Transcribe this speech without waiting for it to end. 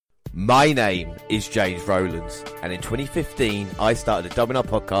My name is James Rowlands, and in 2015 I started a WNR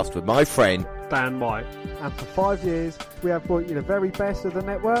podcast with my friend Dan White. And for 5 years we have brought you the very best of the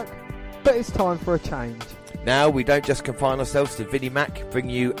network, but it's time for a change. Now we don't just confine ourselves to Vinnie Mac, bring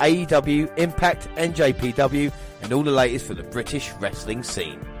you AEW, Impact, NJPW and all the latest from the British wrestling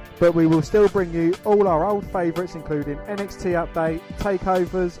scene. But we will still bring you all our old favourites, including NXT Update,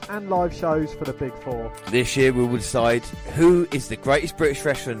 takeovers and live shows for the Big Four. This year we will decide who is the greatest British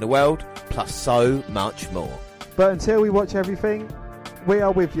wrestler in the world, plus so much more. But until we watch everything, we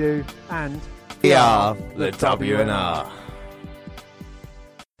are with you, and we are the WNR.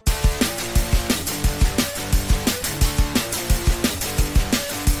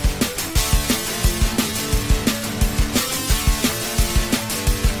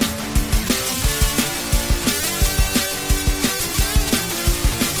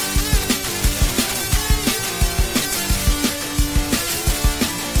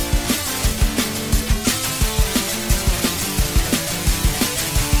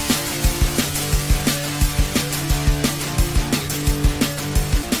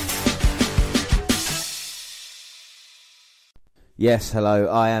 Yes, hello,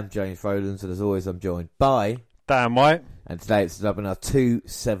 I am James Rowlands, and as always I'm joined by Dan White. And today it's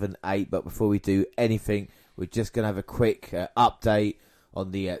WNR278, but before we do anything, we're just going to have a quick update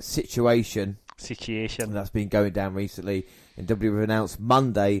on the situation that's been going down recently. And WWE announced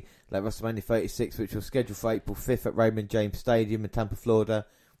Monday that WrestleMania 36, which was scheduled for April 5th at Raymond James Stadium in Tampa, Florida,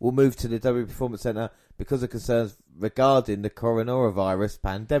 will move to the WWE Performance Center because of concerns regarding the coronavirus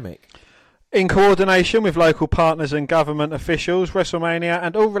pandemic. In coordination with local partners and government officials, WrestleMania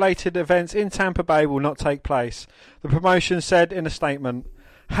and all related events in Tampa Bay will not take place, the promotion said in a statement.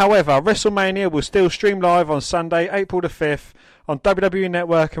 However, WrestleMania will still stream live on Sunday, April the 5th on WWE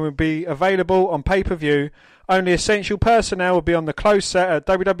Network and will be available on pay-per-view. Only essential personnel will be on the closed set at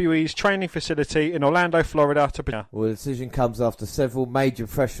WWE's training facility in Orlando, Florida. Well, the decision comes after several major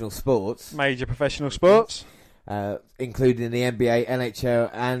professional sports. Including the NBA,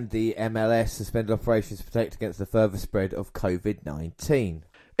 NHL and the MLS suspended operations to protect against the further spread of COVID-19.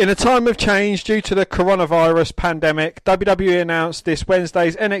 In a time of change due to the coronavirus pandemic, WWE announced this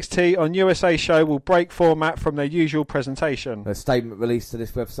Wednesday's NXT on USA show will break format from their usual presentation. A statement released to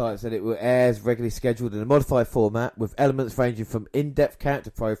this website said it will air as regularly scheduled in a modified format with elements ranging from in-depth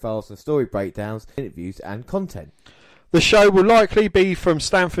character profiles and story breakdowns, interviews and content. The show will likely be from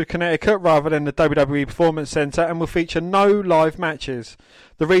Stamford, Connecticut rather than the WWE Performance Center and will feature no live matches.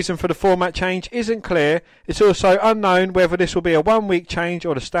 The reason for the format change isn't clear. It's also unknown whether this will be a one-week change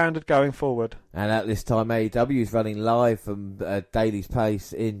or the standard going forward. And at this time, AEW is running live from Daily's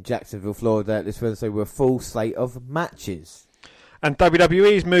Place in Jacksonville, Florida this Wednesday with a full slate of matches. And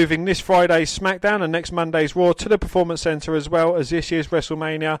WWE is moving this Friday's SmackDown and next Monday's Raw to the Performance Center as well as this year's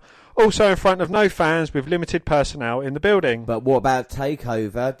WrestleMania, also in front of no fans with limited personnel in the building. But what about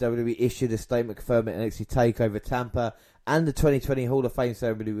TakeOver? WWE issued a statement confirming NXT TakeOver Tampa and the 2020 Hall of Fame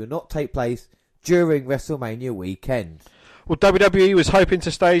ceremony will not take place during WrestleMania weekend. Well, WWE was hoping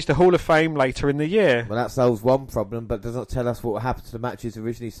to stage the Hall of Fame later in the year. Well, that solves one problem, but does not tell us what will happen to the matches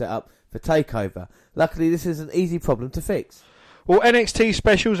originally set up for TakeOver. Luckily, this is an easy problem to fix. Well, NXT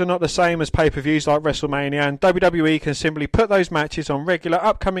specials are not the same as pay-per-views like WrestleMania, and WWE can simply put those matches on regular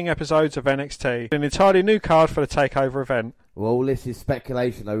upcoming episodes of NXT. An entirely new card for the TakeOver event. Well, all this is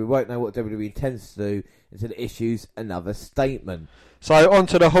speculation, though. We won't know what WWE intends to do until it issues another statement. So, on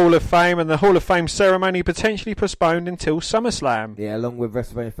to the Hall of Fame, and the Hall of Fame ceremony potentially postponed until SummerSlam. Yeah, along with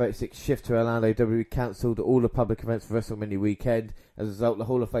WrestleMania 36 shift to Orlando, WWE cancelled all the public events for WrestleMania weekend. As a result, the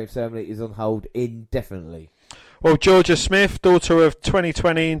Hall of Fame ceremony is on hold indefinitely. Well, Georgia Smith, daughter of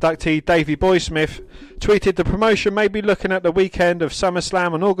 2020 inductee Davey Boy Smith, tweeted the promotion may be looking at the weekend of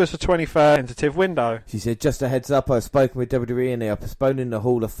SummerSlam on August the 23rd tentative window. She said, just a heads up, I've spoken with WWE and they are postponing the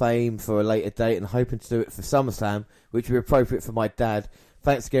Hall of Fame for a later date and hoping to do it for SummerSlam, which would be appropriate for my dad.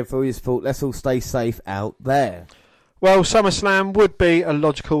 Thanks again for all your support. Let's all stay safe out there. Well, SummerSlam would be a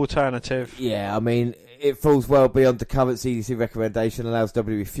logical alternative. Yeah, I mean, it falls well beyond the current CDC recommendation, allows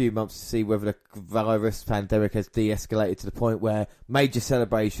WWE a few months to see whether the virus pandemic has de-escalated to the point where major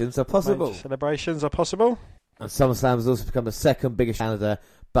celebrations are possible. And SummerSlam has also become the second biggest Canada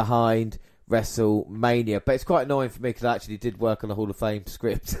behind WrestleMania. But it's quite annoying for me because I actually did work on the Hall of Fame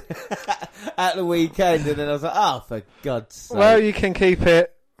script at the weekend, and then I was like, oh, for God's sake. Well, you can keep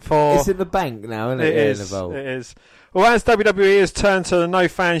it for... It's in the bank now, isn't it? It is. Well, as WWE has turned to the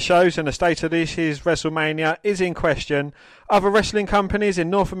no-fan shows and the state of this year's WrestleMania is in question, other wrestling companies in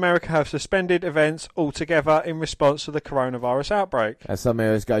North America have suspended events altogether in response to the coronavirus outbreak. As some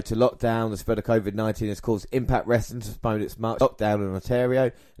areas go to lockdown, the spread of COVID-19 has caused Impact Wrestling to postpone its March lockdown in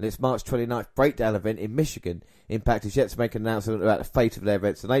Ontario and its March 29th breakdown event in Michigan. Impact is yet to make an announcement about the fate of their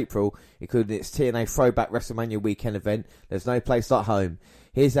events in April, including its TNA Throwback WrestleMania weekend event, There's No Place Like Home.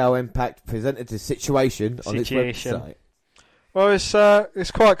 Here's how Impact presented the situation on its website. Well,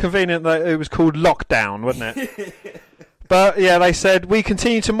 it's quite convenient that it was called Lockdown, wasn't it? But yeah, they said, we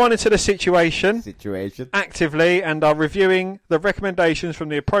continue to monitor the situation actively and are reviewing the recommendations from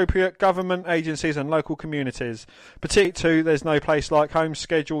the appropriate government agencies and local communities. Particularly to There's No Place Like Home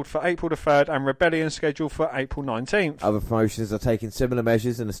scheduled for April the 3rd and Rebellion scheduled for April 19th. Other promotions are taking similar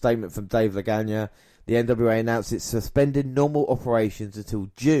measures. In a statement from Dave Lagana, the NWA announced it's suspended normal operations until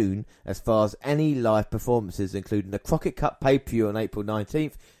June as far as any live performances, including the Crockett Cup pay-per-view on April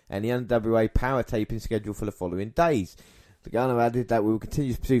 19th and the NWA Power taping scheduled for the following days. Lagana added that we will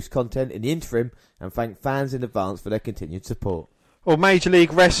continue to produce content in the interim and thank fans in advance for their continued support. Well, Major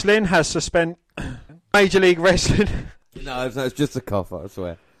League Wrestling has suspended... Major League Wrestling... No, it's just a cough, I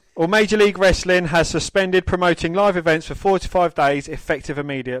swear. Well, Major League Wrestling has suspended promoting live events for 45 days, effective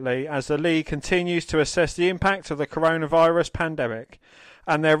immediately, as the league continues to assess the impact of the coronavirus pandemic.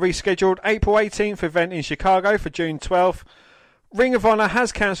 And their rescheduled April 18th event in Chicago for June 12th. Ring of Honor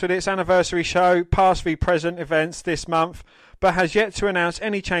has cancelled its anniversary show, Past v Present events this month, but has yet to announce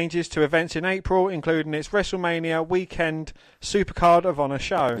any changes to events in April, including its WrestleMania weekend Supercard of Honor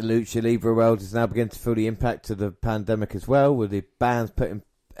show. The Lucha Libre world is now beginning to feel the impact of the pandemic as well, with the bands putting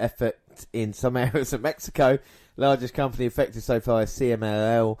effort in some areas of Mexico. Largest company affected so far is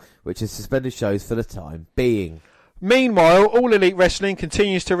CMLL, which has suspended shows for the time being. Meanwhile, All Elite Wrestling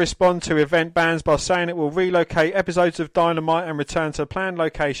continues to respond to event bans by saying it will relocate episodes of Dynamite and return to a planned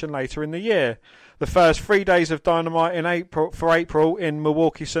location later in the year. The first 3 days of Dynamite in April in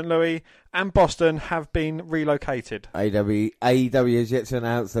Milwaukee, St. Louis and Boston have been relocated. AEW has yet to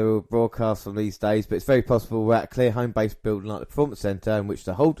announce they will broadcast on these days, but it's very possible we're at a clear home-based building like the Performance Centre in which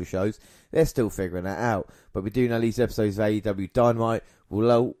to hold the shows. They're still figuring that out. But we do know these episodes of AEW Dynamite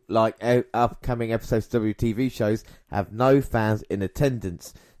will, like upcoming episodes of WTV shows, have no fans in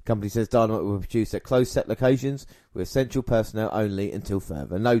attendance. The company says Dynamite will be produced at closed set locations with essential personnel only until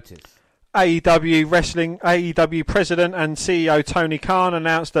further notice. AEW President and CEO Tony Khan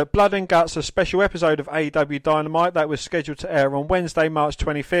announced that Blood and Guts, a special episode of AEW Dynamite that was scheduled to air on Wednesday, March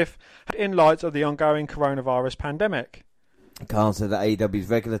 25th, in light of the ongoing coronavirus pandemic. Khan said that AEW's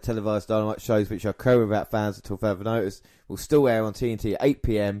regular televised Dynamite shows, which are occurring without fans until further notice, will still air on TNT at 8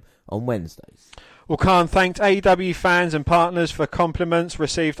 p.m. on Wednesdays. Well, Khan thanked AEW fans and partners for compliments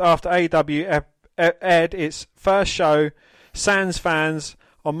received after AEW aired its first show, Sans Fans,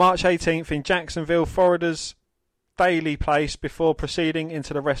 on March 18th in Jacksonville, Florida's Daily Place, before proceeding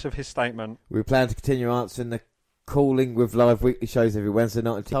into the rest of his statement. We plan to continue answering the calling with live weekly shows every Wednesday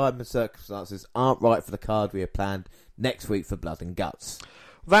night. Time and circumstances aren't right for the card we have planned next week for Blood and Guts.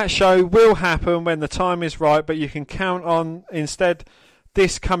 That show will happen when the time is right, but you can count on instead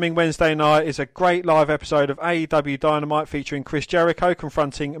this coming Wednesday night is a great live episode of AEW Dynamite featuring Chris Jericho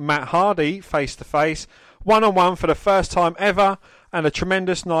confronting Matt Hardy face to face, one-on-one for the first time ever, and a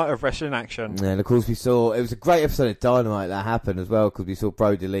tremendous night of wrestling action. And of course it was a great episode of Dynamite that happened as well, because we saw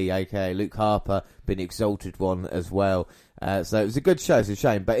Brody Lee, aka Luke Harper, being the exalted one as well. So it was a good show. It's a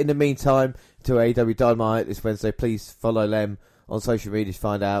shame. But in the meantime, to AEW Dynamite this Wednesday, please follow them on social media to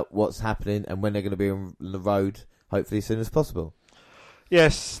find out what's happening and when they're going to be on the road, hopefully as soon as possible.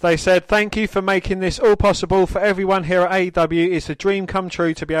 Yes, they said, thank you for making this all possible for everyone here at AEW. It's a dream come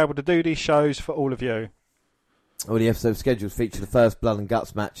true to be able to do these shows for all of you. All the episodes scheduled feature the first Blood and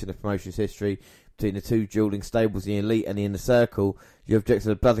Guts match in the promotion's history between the two dueling stables, the Elite and the Inner Circle. The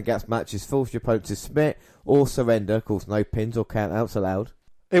objective of the Blood and Guts match is force your opponent to submit or surrender. Of course, no pins or countouts allowed.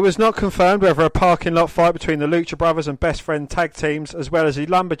 It was not confirmed whether a parking lot fight between the Lucha Brothers and Best Friend tag teams, as well as a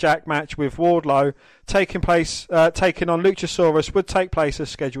lumberjack match with Wardlow taking on Luchasaurus, would take place as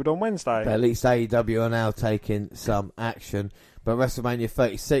scheduled on Wednesday. But at least AEW are now taking some action. But WrestleMania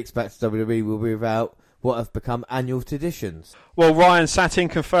 36 back to WWE will be without what have become annual traditions. Well, Ryan Satin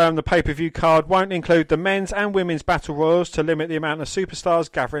confirmed the pay-per-view card won't include the men's and women's battle royals to limit the amount of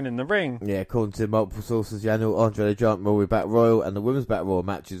superstars gathering in the ring. Yeah, according to multiple sources, the annual Andre the Giant Memorial Battle Royal and the women's battle royal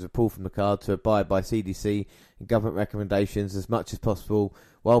matches are pulled from the card to abide by CDC and government recommendations as much as possible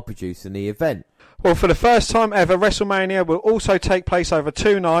while producing the event. Well, for the first time ever, WrestleMania will also take place over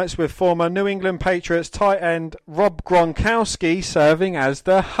 2 nights, with former New England Patriots tight end Rob Gronkowski serving as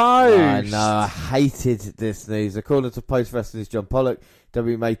the host. I know, I hated this news. According to Post Wrestling's John Pollock,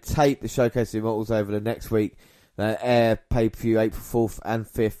 WWE may tape the Showcase of the Immortals over the next week. Air pay-per-view April 4th and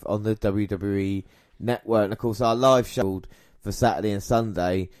 5th on the WWE Network. And of course, our live show for Saturday and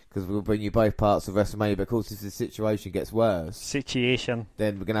Sunday, because we'll bring you both parts of WrestleMania. But of course, if the situation gets worse,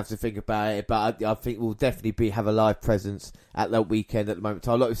 then we're going to have to think about it. But I think we'll definitely have a live presence at that weekend at the moment.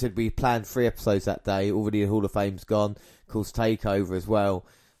 So like we said, we planned 3 episodes that day. Already the Hall of Fame's gone. Of course, TakeOver as well.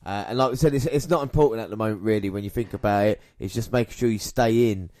 And like we said, it's not important at the moment, really, when you think about it. It's just making sure you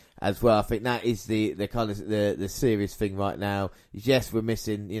stay in as well. I think that is the kind of the serious thing right now. Yes, we're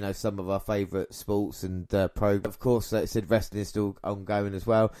missing, some of our favourite sports and programs. Of course, like I said, wrestling is still ongoing as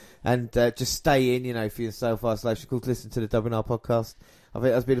well. And just stay in, for your self-isolation. Of course, listen to the WNR podcast. I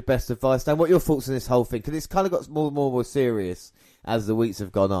think that's been the best advice. Dan, what are your thoughts on this whole thing? Because it's kind of got more and more serious as the weeks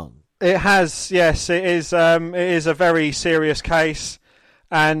have gone on. It has, yes. It is a very serious case.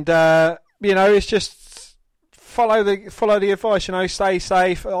 And, it's just follow the advice, stay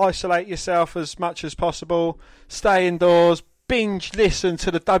safe, isolate yourself as much as possible, stay indoors, binge listen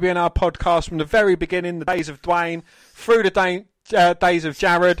to the WNR podcast from the very beginning, the days of Dwayne, through the days of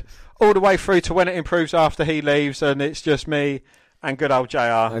Jared, all the way through to when it improves after he leaves, and it's just me and good old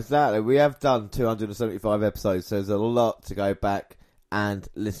JR. Exactly. We have done 275 episodes, so there's a lot to go back and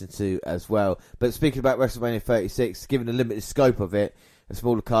listen to as well. But speaking about WrestleMania 36, given the limited scope of it, a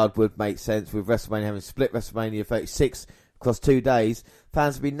smaller card would make sense. With WrestleMania having split WrestleMania 36 across 2 days,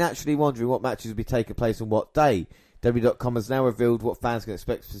 fans have been naturally wondering what matches will be taking place on what day. WWE.com has now revealed what fans can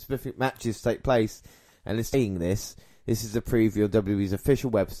expect specific matches to take place, and in saying this is a preview of WWE's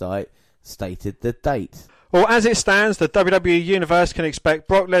official website, stated the date. Well, as it stands, the WWE Universe can expect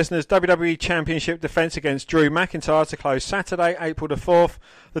Brock Lesnar's WWE Championship defence against Drew McIntyre to close Saturday, April the 4th.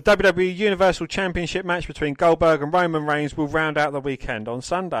 The WWE Universal Championship match between Goldberg and Roman Reigns will round out the weekend on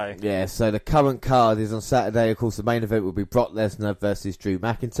Sunday. Yeah, so the current card is on Saturday. Of course, the main event will be Brock Lesnar versus Drew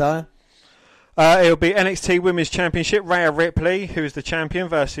McIntyre. It'll be NXT Women's Championship, Rhea Ripley, who is the champion,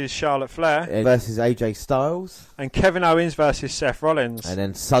 versus Charlotte Flair. Versus AJ Styles. And Kevin Owens versus Seth Rollins. And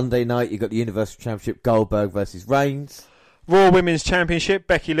then Sunday night, you've got the Universal Championship, Goldberg versus Reigns. Raw Women's Championship,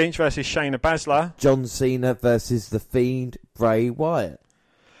 Becky Lynch versus Shayna Baszler. John Cena versus The Fiend, Bray Wyatt.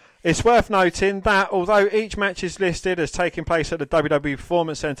 It's worth noting that although each match is listed as taking place at the WWE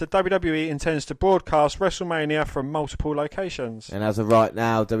Performance Center, WWE intends to broadcast WrestleMania from multiple locations. And as of right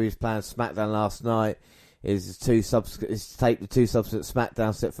now, WWE's plan SmackDown last night is to tape the 2 subsequent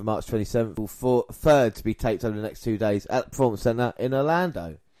SmackDown set for March 27th, third to be taped over the next 2 days at the Performance Center in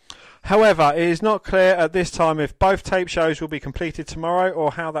Orlando. However, it is not clear at this time if both tape shows will be completed tomorrow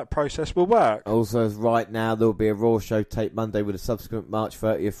or how that process will work. Also, as right now, there will be a Raw show taped Monday with a subsequent March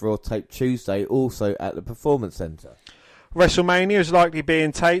 30th Raw taped Tuesday, also at the Performance Center. WrestleMania is likely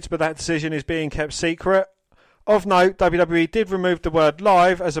being taped, but that decision is being kept secret. Of note, WWE did remove the word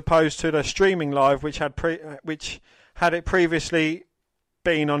live as opposed to the streaming live, which had it previously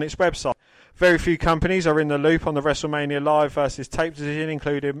been on its website. Very few companies are in the loop on the WrestleMania live versus tape decision,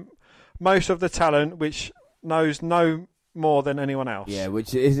 including most of the talent, which knows no more than anyone else. Yeah,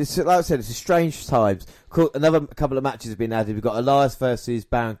 which is, like I said, it's a strange times. Another couple of matches have been added. We've got Elias versus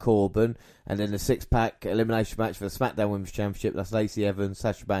Baron Corbin, and then the 6-pack elimination match for the SmackDown Women's Championship. That's Lacey Evans,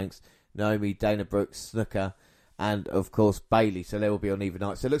 Sasha Banks, Naomi, Dana Brooks, Snuka, and of course Bayley. So they will be on either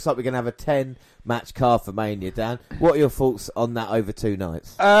night. So it looks like we're going to have a 10-match card for Mania. Dan, what are your thoughts on that over 2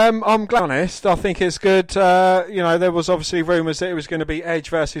 nights? I'm glad, honest. I think it's good. There was obviously rumours that it was going to be Edge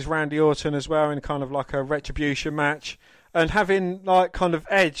versus Randy Orton as well, in kind of like a retribution match, and having like kind of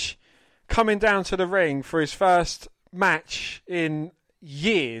Edge coming down to the ring for his first match in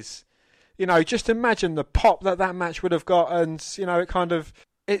years. Just imagine the pop that match would have got, and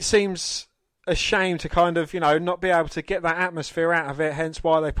it seems a shame to kind of, not be able to get that atmosphere out of it, hence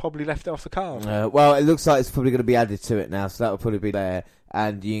why they probably left it off the card. Well, it looks like it's probably going to be added to it now, so that will probably be there.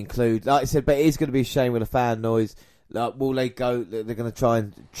 And you include, like I said, but it is going to be a shame with the fan noise. Like, will they go, they're going to try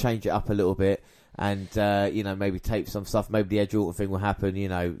and change it up a little bit and, maybe tape some stuff. Maybe the Edge Orton thing will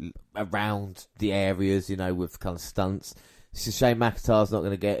happen, around the areas, with kind of stunts. It's a shame McIntyre's not going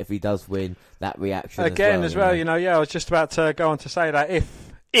to get, if he does win, that reaction again as well. I was just about to go on to say that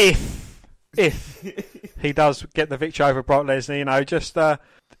if he does get the victory over Brock Lesnar,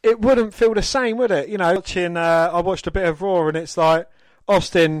 it wouldn't feel the same, would it? I watched a bit of Raw, and it's like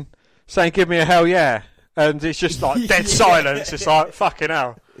Austin saying, "Give me a hell yeah," and it's just like dead silence. It's like, fucking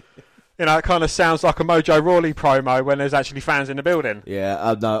hell. it kind of sounds like a Mojo Rawley promo when there's actually fans in the building.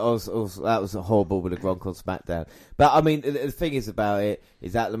 Yeah, no, that was horrible with the Gronk on SmackDown. But, I mean, the thing is about it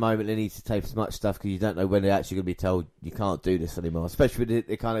is at the moment they need to tape as much stuff because you don't know when they're actually going to be told you can't do this anymore. Especially with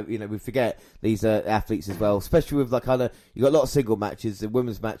the kind of, we forget these athletes as well. Especially with like kind of, you got a lot of single matches. The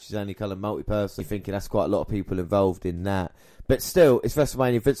women's match is only kind of multi-person. You're thinking that's quite a lot of people involved in that. But still, it's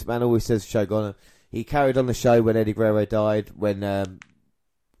WrestleMania. Vince McMahon always says show gone. He carried on the show when Eddie Guerrero died, when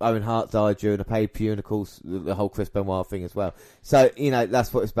Owen Hart died during a pay-per-view, and of course the whole Chris Benoit thing as well. So,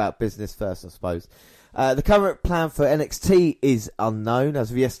 that's what it's about, business first, I suppose. The current plan for NXT is unknown.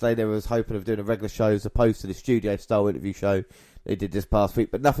 As of yesterday, they was hoping of doing a regular show as opposed to the studio-style interview show they did this past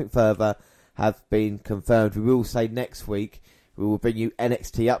week, but nothing further have been confirmed. We will say next week we will bring you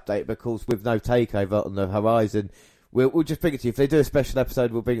NXT update, because with no takeover on the horizon, we'll just bring it to you. If they do a special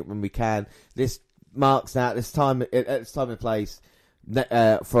episode, we'll bring it when we can. This marks out this time and place.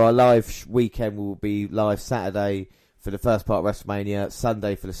 For our live weekend, we will be live Saturday for the first part of WrestleMania,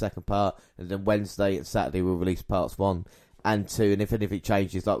 Sunday for the second part, and then Wednesday and Saturday we'll release parts 1 and 2. And if anything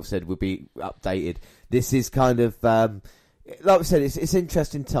changes, like we said, we'll be updated. This is kind of, like we said, it's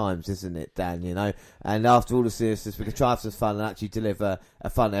interesting times, isn't it, Dan? And after all the seriousness, we can try to have some fun and actually deliver a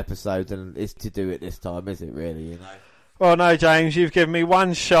fun episode, and it's to do it this time, is it really? Well, no, James, you've given me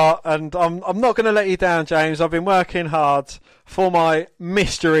one shot, and I'm not going to let you down, James. I've been working hard for my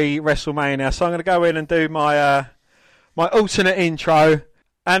mystery WrestleMania, so I'm going to go in and do my my alternate intro.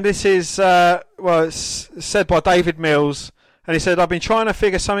 And this is, it's said by David Mills, and he said, I've been trying to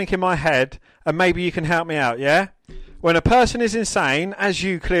figure something in my head, and maybe you can help me out, yeah? When a person is insane, as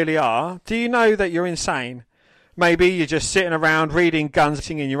you clearly are, do you know that you're insane? Maybe you're just sitting around reading guns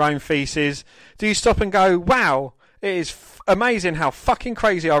in your own feces. Do you stop and go, wow, it is amazing how fucking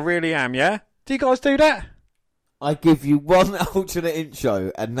crazy I really am, yeah? Do you guys do that? I give you one alternate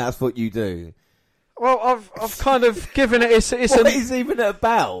intro, and that's what you do. Well, I've kind of given it... What is even it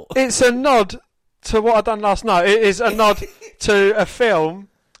about? It's a nod to what I done last night. It is a nod to a film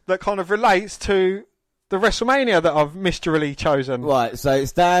that kind of relates to the WrestleMania that I've mysterily chosen. Right, so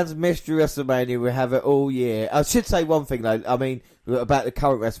it's Dan's mystery WrestleMania. We have it all year. I should say one thing, though. I mean, about the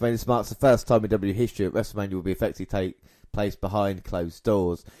current WrestleMania, this marks the first time in W history that WrestleMania will be effectively take place behind closed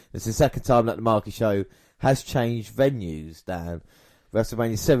doors. It's the second time that the marquee show has changed venues, Dan.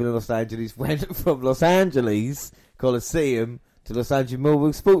 WrestleMania 7 in Los Angeles went from Los Angeles Coliseum to Los Angeles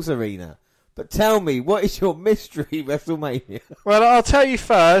Mobile Sports Arena. But tell me, what is your mystery WrestleMania? Well, I'll tell you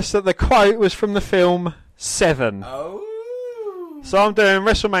first that the quote was from the film 7. Oh. So I'm doing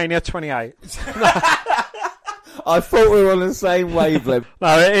WrestleMania 28. I thought we were on the same wavelength.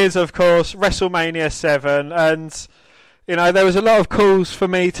 No, it is, of course, WrestleMania 7. And, there was a lot of calls for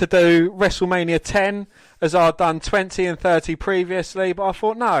me to do WrestleMania 10, as I'd done 20 and 30 previously. But I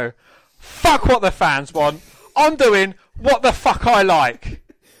thought, no, fuck what the fans want. I'm doing what the fuck I like.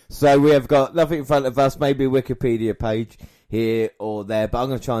 So we have got nothing in front of us, maybe a Wikipedia page here or there, but I'm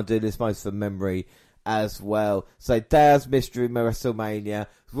going to try and do this most from memory as well. So Daz Mystery WrestleMania,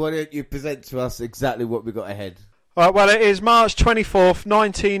 why don't you present to us exactly what we got ahead? Right, well, it is March 24th,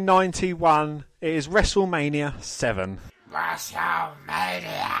 1991. It is WrestleMania 7.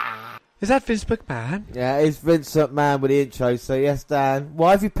 WrestleMania! Is that Vince McMahon? Yeah, it's Vince McMahon with the intro. So yes, Dan,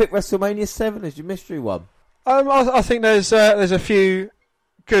 why have you picked WrestleMania 7 as your mystery one? I think there's a few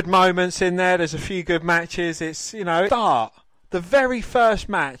good moments in there. There's a few good matches. It's, start the very first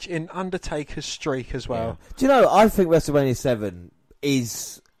match in Undertaker's streak as well. Yeah. Do you know, I think WrestleMania 7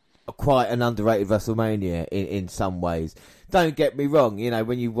 is quite an underrated WrestleMania in some ways. Don't get me wrong,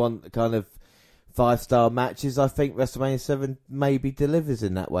 when you want kind of 5-star matches, I think WrestleMania 7 maybe delivers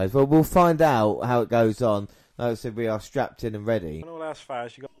in that way as well. We'll find out how it goes on. Like I said, we are strapped in and ready. All else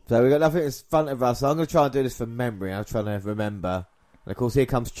fast, So we've got nothing in front of us. So I'm going to try and do this from memory. I'm trying to remember. And of course, here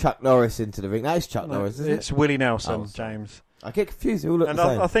comes Chuck Norris into the ring. That is Chuck Norris, isn't it? It's Willie Nelson, James. I get confused. They all look the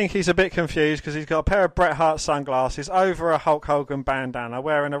same. I think he's a bit confused because he's got a pair of Bret Hart sunglasses over a Hulk Hogan bandana,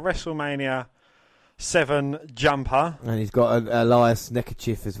 wearing a WrestleMania 7 jumper. And he's got an Elias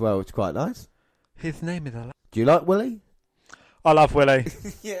neckerchief as well, which is quite nice. His name is Elias. Do you like Willie? I love Willie.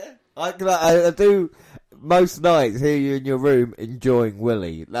 Yeah. I do most nights hear you in your room enjoying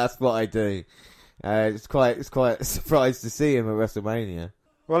Willie. That's what I do. It's quite a surprise to see him at WrestleMania.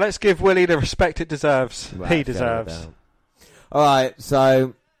 Well, let's give Willie the respect it deserves. Right, he deserves. Alright,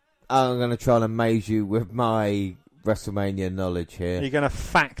 so I'm going to try and amaze you with my WrestleMania knowledge here. You're going to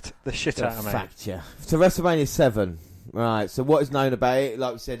fact the shit out of me. Fact you. So WrestleMania 7. Right, so what is known about it?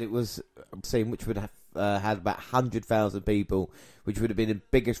 Like we said, it was a scene which would have had about 100,000 people, which would have been the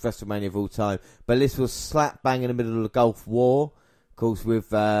biggest WrestleMania of all time. But this was slap bang in the middle of the Gulf War. Of course,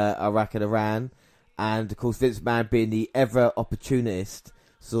 with Iraq and Iran. And, of course, Vince McMahon being the ever-opportunist,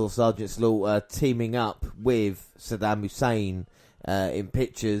 saw Sergeant Slaughter teaming up with Saddam Hussein in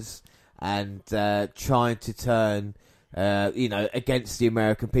pictures and trying to turn, against the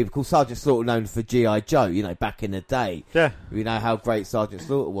American people. Of course, Sergeant Slaughter known for G.I. Joe, back in the day. Yeah. We know how great Sergeant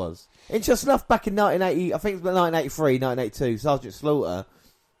Slaughter was. Interesting enough, back in 1980, I think it was 1983, 1982, Sergeant Slaughter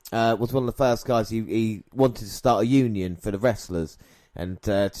was one of the first guys. He wanted to start a union for the wrestlers and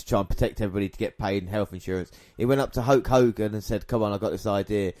to try and protect everybody to get paid and health insurance. He went up to Hulk Hogan and said, come on, I've got this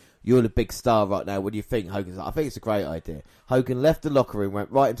idea. You're the big star right now. What do you think? Hogan's like, I think it's a great idea. Hogan left the locker room,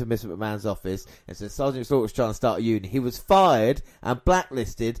 went right into Mr. McMahon's office and said Sergeant Slaughter was trying to start a union. He was fired and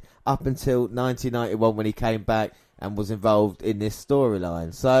blacklisted up until 1991 when he came back and was involved in this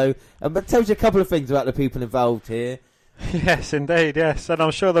storyline. So, but tells you a couple of things about the people involved here. Yes, indeed, yes. And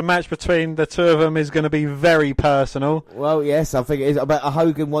I'm sure the match between the two of them is going to be very personal. Well, yes, I think it is. But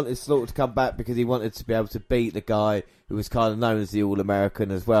Hogan wanted Slaughter to come back because he wanted to be able to beat the guy who was kind of known as the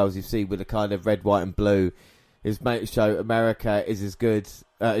All-American as well, as you see with the kind of red, white and blue. His mates show America is as good,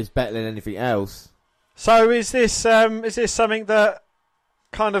 is better than anything else. So is this something that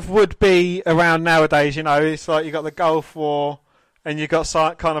kind of would be around nowadays? It's like you got the Gulf War and you got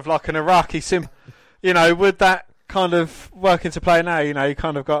kind of like an Iraqi would that kind of work into play now? You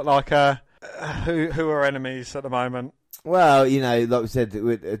kind of got like who are enemies at the moment? Well, like we said,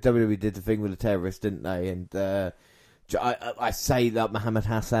 WWE did the thing with the terrorists, didn't they? And I say that Muhammad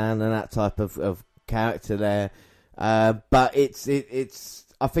Hassan and that type of character there, but it's.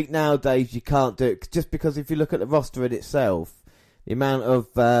 I think nowadays you can't do it just because if you look at the roster in itself, the amount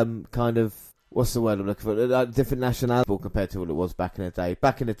of kind of. What's the word I'm looking for? Different nationality compared to what it was back in the day.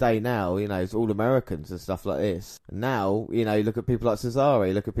 Back in the day now, it's all Americans and stuff like this. And now, you look at people like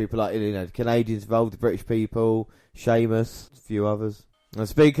Cesare, look at people like, the Canadians involved, the British people, Sheamus, a few others. And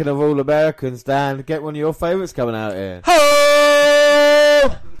speaking of all Americans, Dan, get one of your favourites coming out here.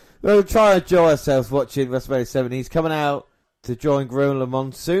 Ho! We'll try and enjoy ourselves watching WrestleMania 7. He's coming out to join Gorilla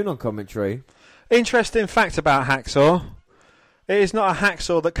Monsoon on commentary. Interesting fact about Hacksaw. It is not a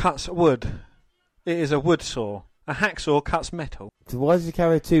hacksaw that cuts wood. It is a wood saw. A hacksaw cuts metal. So why does he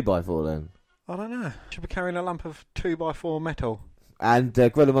carry a 2x4 then? I don't know. Should be carrying a lump of 2x4 metal. And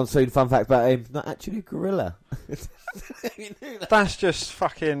Gorilla Monsoon, fun fact about him, not actually a gorilla. That's just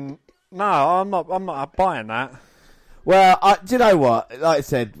fucking... No, I'm not buying that. Well, do you know what? Like I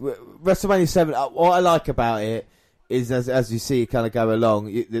said, WrestleMania 7, what I like about it is as you see it kind of go along,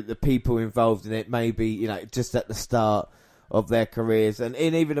 the people involved in it maybe, just at the start of their careers, and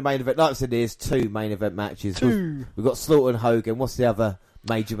in even the main event, like I said, there's 2 main event matches. We've got Slaughter and Hogan. What's the other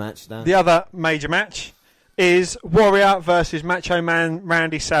major match now? The other major match is Warrior versus Macho Man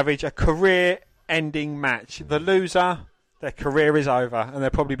Randy Savage, a career-ending match. The loser, their career is over, and they'll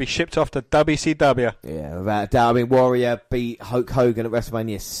probably be shipped off to WCW. Yeah, without a doubt. I mean, Warrior beat Hulk Hogan at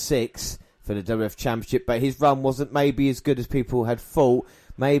WrestleMania 6 for the WWF Championship, but his run wasn't maybe as good as people had thought.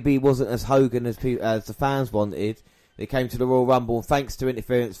 Maybe it wasn't as Hogan as the fans wanted. It came to the Royal Rumble, and thanks to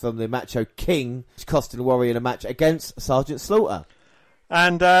interference from the Macho King, which costing the Warrior a match against Sergeant Slaughter.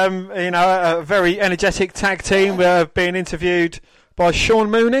 And, a very energetic tag team. We're being interviewed by Sean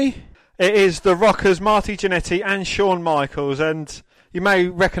Mooney. It is the Rockers, Marty Jannetty and Shawn Michaels. And you may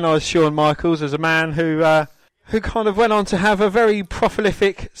recognise Shawn Michaels as a man who kind of went on to have a very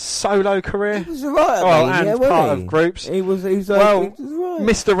prolific solo career. He was right, and part of groups. He was right.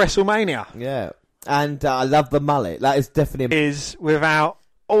 Mr. WrestleMania. Yeah. And I love the mullet. That is definitely... Is, without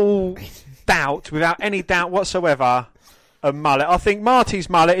all doubt, without any doubt whatsoever, a mullet. I think Marty's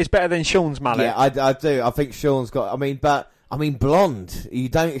mullet is better than Sean's mullet. Yeah, I do. I think Sean's got... blonde. You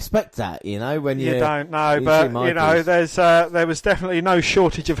don't expect that, when you... You don't know, but, there was definitely no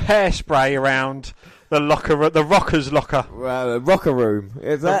shortage of hairspray around the Rockers' locker. Rocker room.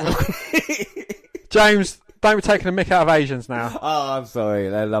 Is that... James, don't be taking a mick out of Asians now. Oh, I'm sorry.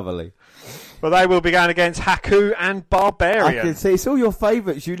 They're lovely. But they will be going against Haku and Barbarian. I can see it's all your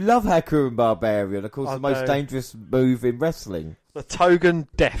favourites. You love Haku and Barbarian. Of course, the most dangerous move in wrestling. The Togan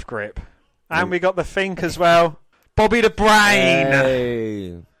Death Grip. And we got the Fink as well. Bobby the Brain.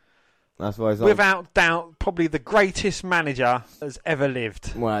 Hey. That's why he's without doubt, probably the greatest manager that's ever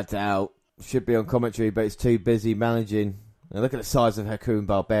lived. Without doubt. Should be on commentary, but it's too busy managing. Now look at the size of Haku and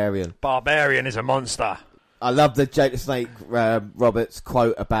Barbarian. Barbarian is a monster. I love the Jake the Snake Roberts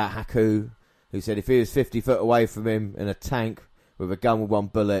quote about Haku, who said if he was 50 foot away from him in a tank with a gun with 1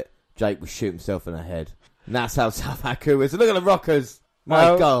 bullet, Jake would shoot himself in the head. And that's how tough Haku is. And look at the Rockers.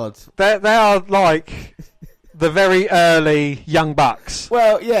 My God. They are like the very early Young Bucks.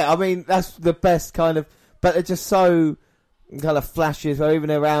 Well, yeah, I mean, that's the best kind of... But they're just so... kind of flashes, or even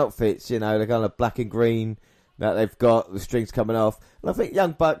their outfits, the kind of black and green that they've got, the strings coming off. And I think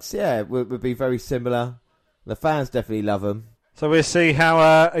Young Bucks, would be very similar. The fans definitely love them. So we'll see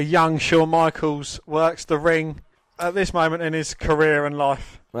how a young Shawn Michaels works the ring at this moment in his career and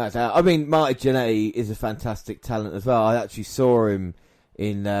life. Right, I mean, Marty Jannetty is a fantastic talent as well. I actually saw him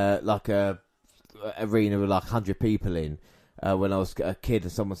in like a arena with like 100 people in when I was a kid,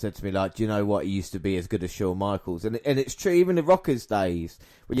 and someone said to me, like, do you know what, he used to be as good as Shawn Michaels? And it's true, even the Rockers days,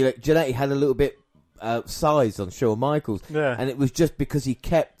 when Jannetty had a little bit size on Shawn Michaels, and it was just because he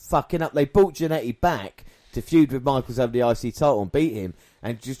kept fucking up. They brought Jannetty back to feud with Michaels over the IC title and beat him,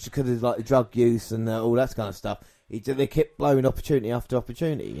 and just because of like the drug use and all that kind of stuff, they kept blowing opportunity after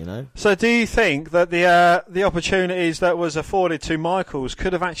opportunity, So do you think that the opportunities that was afforded to Michaels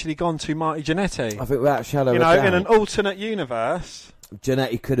could have actually gone to Marty Jannetty? I think without a shadow of a doubt. In an alternate universe,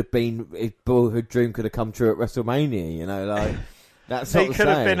 Jannetty could have been, his boyhood dream could have come true at WrestleMania, like that's he could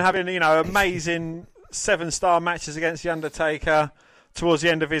have been having amazing 7-star matches against The Undertaker towards the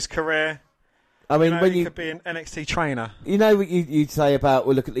end of his career. I mean, when he could be an NXT trainer. You know what you'd say about,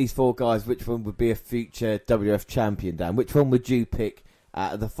 look at these 4 guys, which one would be a future WF champion, Dan? Which one would you pick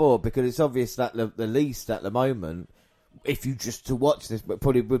out of the 4? Because it's obvious that the least at the moment, if you just to watch this, but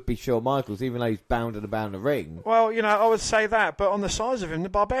probably would be Shawn Michaels, even though he's bounding about the ring. Well, I would say that, but on the size of him, the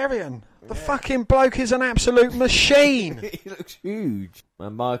Barbarian. The fucking bloke is an absolute machine. He looks huge.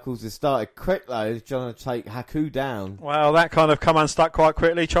 And Michaels has started quick, though. He's trying to take Haku down. Well, that kind of come unstuck quite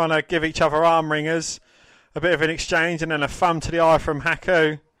quickly, trying to give each other arm ringers. A bit of an exchange, and then a thumb to the eye from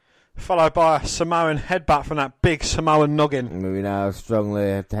Haku, followed by a Samoan headbutt from that big Samoan noggin. We know how strong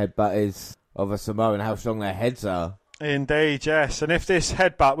the headbutt is of a Samoan, how strong their heads are. Indeed, yes. And if this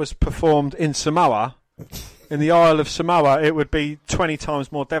headbutt was performed in Samoa, in the Isle of Samoa, it would be 20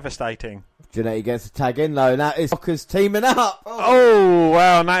 times more devastating. Jannetty gets a tag in, though, and that is Rockers teaming up. Oh,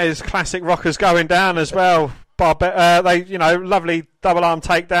 wow, and that is classic Rockers going down as well. Lovely double arm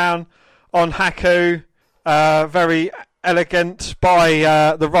takedown on Haku. Very elegant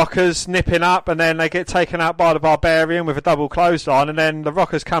by the Rockers, nipping up, and then they get taken out by the Barbarian with a double clothesline, and then the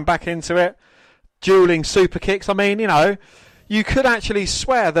Rockers come back into it, dueling super kicks. I mean, you could actually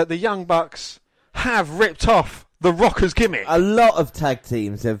swear that the Young Bucks have ripped off the Rockers gimmick. A lot of tag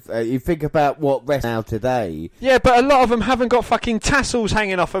teams have. You think about what wrestling now today. Yeah, but a lot of them haven't got fucking tassels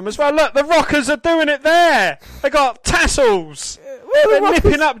hanging off them as well. Look, the Rockers are doing it there. They got tassels. They're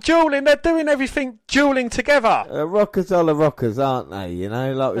nipping up, dueling. They're doing everything dueling together. Rockers are the Rockers, aren't they?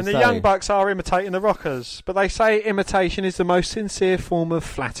 Like and the Young Bucks are imitating the Rockers, but they say imitation is the most sincere form of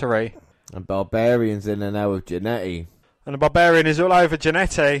flattery. And Barbarian's in there now with Jannetty. And the Barbarian is all over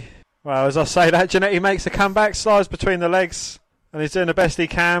Jannetty. Well, as I say that, Jannetty makes a comeback, slides between the legs, and he's doing the best he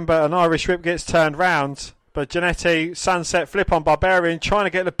can, but an Irish whip gets turned round. But Jannetty, sunset flip on Barbarian, trying to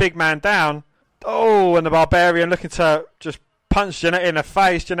get the big man down. Oh, and the Barbarian looking to just punch Jannetty in the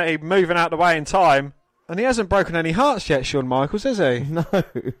face. Jannetty moving out the way in time. And he hasn't broken any hearts yet, Shawn Michaels, has he? No.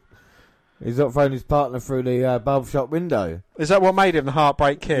 He's not thrown his partner through the barbershop window. Is that what made him the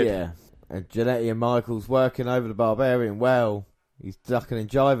Heartbreak Kid? Yeah. And Jannetty and Michaels working over the Barbarian well. He's ducking and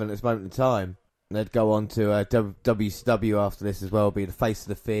jiving at this moment in time. And they'd go on to WCW after this as well, be the face of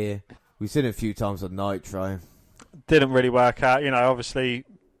the Fear. We've seen it a few times on Nitro. Didn't really work out. Obviously,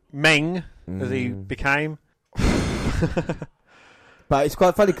 Meng, as he became. But it's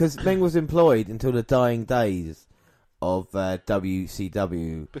quite funny because Meng was employed until the dying days of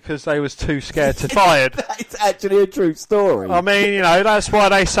WCW. Because they was too scared to fired. It's actually a true story. I mean, that's why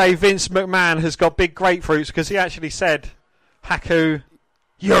they say Vince McMahon has got big grapefruits, because he actually said, Haku,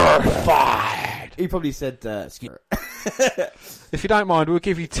 you're fired. He probably said, excuse me. If you don't mind, we'll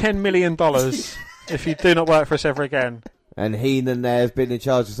give you $10 million if you do not work for us ever again. And Heenan there has been in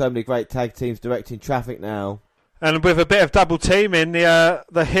charge of so many great tag teams directing traffic now. And with a bit of double teaming,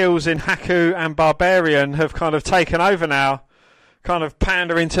 the heels in Haku and Barbarian have kind of taken over now. Kind of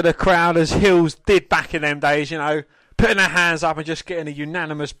pandering to the crowd as heels did back in them days, putting their hands up and just getting a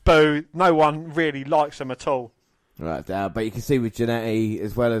unanimous boo. No one really likes them at all. Right, but you can see with Jannetty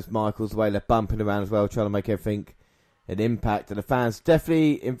as well as Michaels, the way they're bumping around as well, trying to make everything an impact. And the fans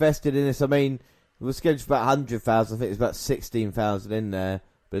definitely invested in this. I mean, it was scheduled for about 100,000. I think there's about 16,000 in there.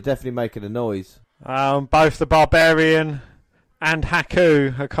 But they're definitely making a noise. Both the Barbarian and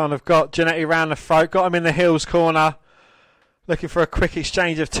Haku have kind of got Jannetty round the throat, got him in the heels corner, looking for a quick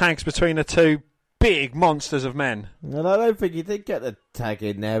exchange of tags between the two big monsters of men. And I don't think he did get the tag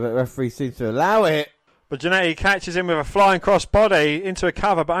in there, but the referee seems to allow it. But Jannetty catches him with a flying cross body into a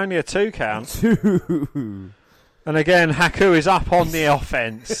cover, but only a 2 count. And again, Haku is up on the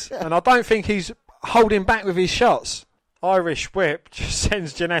offense. And I don't think he's holding back with his shots. Irish whip just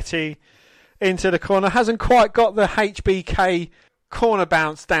sends Jannetty into the corner. Hasn't quite got the HBK corner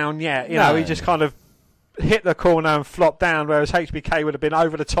bounce down yet. You know, he just kind of hit the corner and flopped down, whereas HBK would have been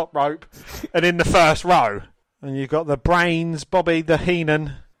over the top rope and in the first row. And you've got the Brains, Bobby the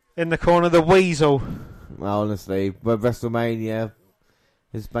Heenan in the corner, the Weasel. Well, honestly, but WrestleMania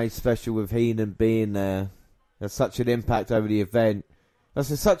is made special with Heenan being there. There's such an impact over the event.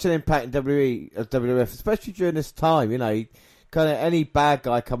 There's such an impact in WWF, especially during this time. You know, kind of any bad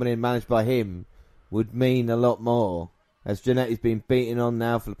guy coming in managed by him would mean a lot more. As Jannetty's been beaten on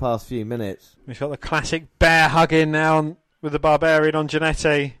now for the past few minutes. We've got the classic bear hugging now with the Barbarian on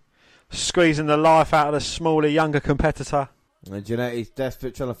Jannetty, squeezing the life out of the smaller, younger competitor. And Jannetty's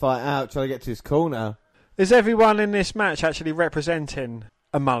desperate, trying to fight out, trying to get to his corner. Is everyone in this match actually representing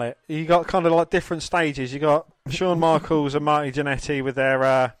a mullet? You got kind of like different stages. You got Shawn Michaels and Marty Jannetty with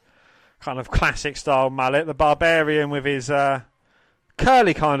their kind of classic style mullet, the Barbarian with his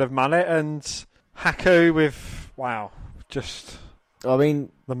curly kind of mullet, and Haku with the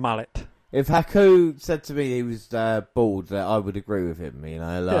mullet. If Haku said to me he was bald, I would agree with him. You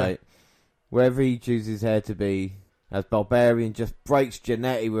know, wherever he chooses his hair to be. As Barbarian just breaks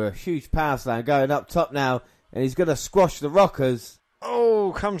Jannetty with a huge power slam going up top now, and he's going to squash the Rockers.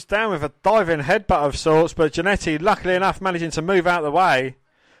 Oh, comes down with a diving headbutt of sorts, but Jannetty, luckily enough, managing to move out of the way.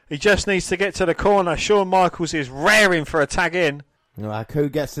 He just needs to get to the corner. Shawn Michaels is raring for a tag in.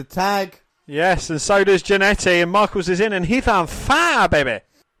 Haku gets the tag. Yes, and so does Jannetty, and Michaels is in, and he's on fire, baby.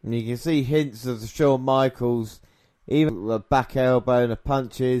 And you can see hints of the Shawn Michaels, even the back elbow and the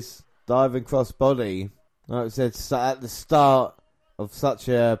punches, diving cross body. Like I said, at the start of such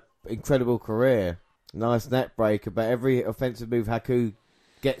a incredible career, nice neck breaker, but every offensive move Haku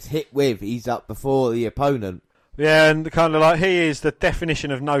gets hit with, he's up before the opponent. Yeah, and kind of like he is the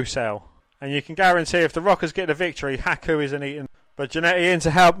definition of no sell. And you can guarantee if the Rockers get the victory, Haku isn't eaten. But Jannetty in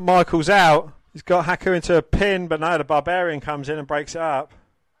to help Michaels out. He's got Haku into a pin, but no, the Barbarian comes in and breaks it up.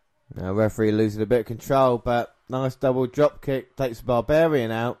 Now referee losing a bit of control, but nice double drop kick takes the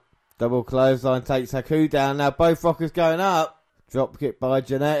Barbarian out. Double clothesline takes Haku down. Now both Rockers going up. Drop kick by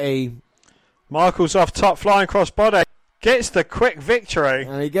Jannetty. Michaels off top, flying cross body. Gets the quick victory.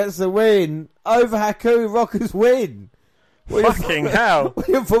 And he gets the win. Over Haku, Rockers win. Fucking hell. What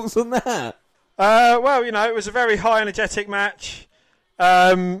are your thoughts on that? Well, you know, it was a very high energetic match.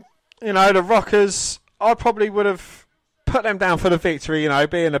 You know, the Rockers, I probably would have put them down for the victory, you know,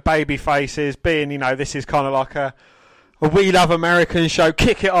 being the baby faces, being, you know, this is kind of like a We Love American show,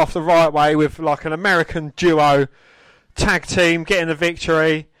 kick it off the right way with like an American duo tag team getting the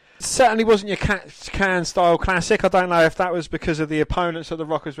victory. Certainly wasn't your can style classic. I don't know if that was because of the opponents that the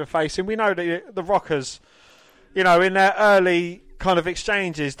Rockers were facing. We know that the Rockers, you know, in their early kind of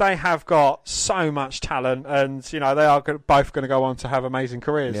exchanges, they have got so much talent, and you know they are both going to go on to have amazing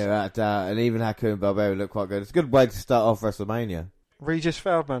careers. Yeah, without doubt. And even Haku and Barbarian look quite good. It's a good way to start off WrestleMania. Regis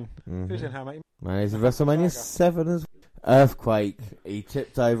Feldman, who's in how many? Man, he's in WrestleMania 7 as well. Earthquake. He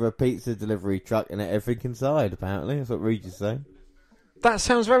tipped over a pizza delivery truck and ate everything inside, apparently. That's what Regis saying. That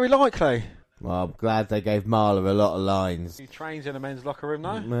sounds very likely. Well, I'm glad they gave Marla a lot of lines. He trains in a men's locker room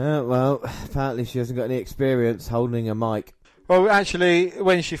now. Well, apparently she hasn't got any experience holding a mic. Well, actually,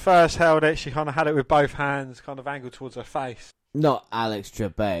 when she first held it, she kind of had it with both hands, kind of angled towards her face. Not Alex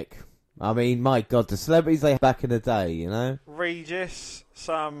Trebek. I mean, my God, the celebrities they had back in the day, you know? Regis,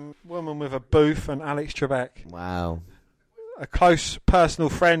 some woman with a booth, and Alex Trebek. Wow. A close personal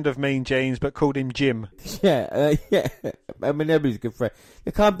friend of Mean Gene's, but called him Jim. Yeah. I mean, everybody's a good friend.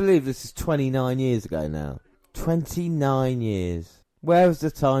 I can't believe this is 29 years ago now. 29 years. Where has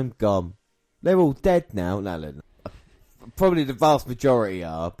the time gone? They're all dead now. No. Probably the vast majority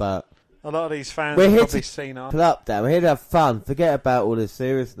are, but... A lot of these fans have probably seen us. Up down. We're here to have fun. Forget about all this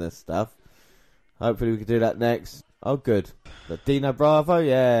seriousness stuff. Hopefully we can do that next. Oh, good. But Dino Bravo,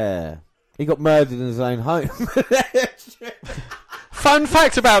 yeah. He got murdered in his own home. Fun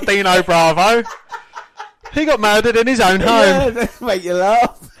fact about Dino Bravo. He got murdered in his own home. Yeah, that make you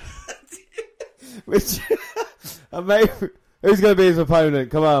laugh. Who's going to be his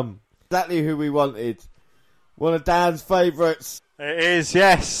opponent? Come on. Exactly who we wanted. One of Dan's favourites. It is,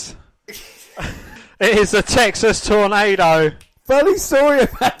 yes. It is the Texas Tornado. Funny story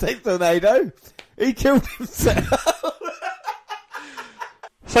about Texas Tornado. He killed himself.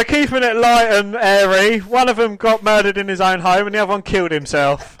 So keeping it light and airy, one of them got murdered in his own home and the other one killed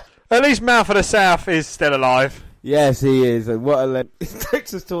himself. At least Mouth of the South is still alive. Yes, he is. And what a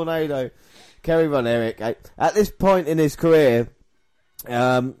Texas Tornado. Carry on, Eric. At this point in his career,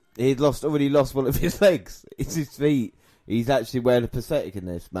 he'd already lost one of his legs. It's his feet. He's actually wearing a prosthetic in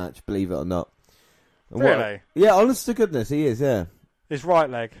this match, believe it or not. Really? Yeah, honest to goodness, he is, yeah. His right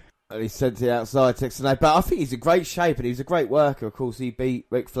leg. And he sent it outside, but I think he's in great shape and he's a great worker. Of course, he beat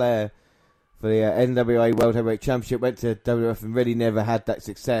Ric Flair for the NWA World Heavyweight Championship, went to WWF and really never had that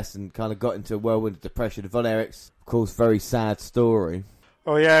success and kind of got into a whirlwind of depression. Von Erich's, of course, very sad story.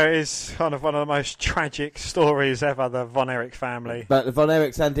 Oh, yeah, it is kind of one of the most tragic stories ever, the Von Erich family. But the Von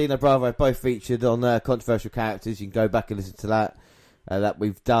Erichs and Dino Bravo both featured on Controversial Characters. You can go back and listen to that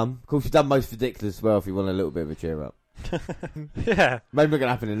we've done. Of course, we've done Most Ridiculous as well if you want a little bit of a cheer up. Yeah. Maybe not going to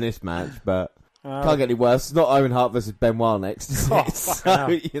happen in this match, but can't get any worse. It's not Owen Hart versus Benoit next, is it? So,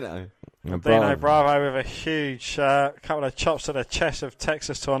 you know. Dino Bravo with a huge couple of chops to the chest of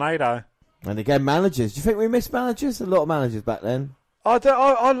Texas Tornado. And again, managers. Do you think we missed managers? A lot of managers back then.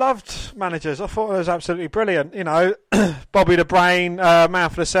 I loved managers. I thought it was absolutely brilliant. You know, Bobby the Brain, Man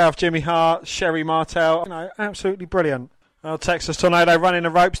for the South, Jimmy Hart, Sherry Martel. You know, absolutely brilliant. Well, Texas Tornado running the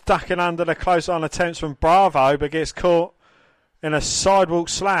ropes, ducking under the clothesline attempts from Bravo, but gets caught in a sidewalk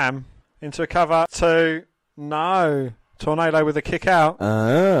slam into a cover to Tornado with a kick out.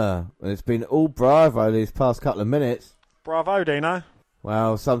 It's been all Bravo these past couple of minutes. Bravo, Dino.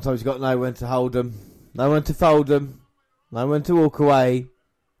 Well, sometimes you've got to know when to hold them, know when to fold them. Know when to walk away,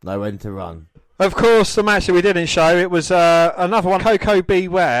 know when to run. Of course, the match that we didn't show, it was another one, Coco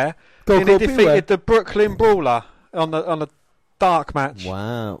Beware. He defeated the Brooklyn Brawler on the dark match.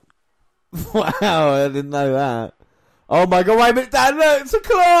 Wow. Wow, I didn't know that. Oh my God, wait a minute, Dan, look, it's a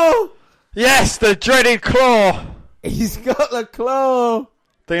claw! Yes, the dreaded claw. He's got the claw.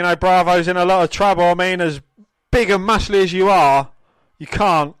 Dino Bravo's in a lot of trouble. I mean, as big and muscly as you are, you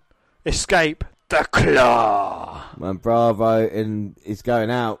can't escape the claw. And Bravo is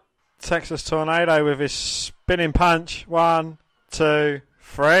going out. Texas Tornado with his spinning punch. 1, 2,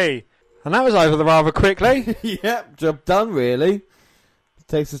 3. And that was over rather quickly. Yep, job done, really.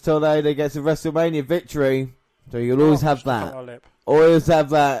 Texas Tornado gets a WrestleMania victory. So you'll always have that. Always have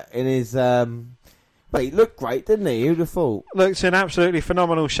that in his... But he looked great, didn't he? Who'd have thought? Looks in absolutely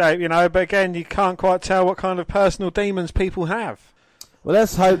phenomenal shape, you know. But again, you can't quite tell what kind of personal demons people have. Well,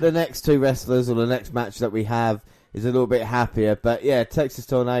 let's hope the next two wrestlers or the next match that we have is a little bit happier. But yeah, Texas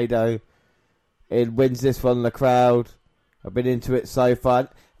Tornado, it wins this one in the crowd. I've been into it so far.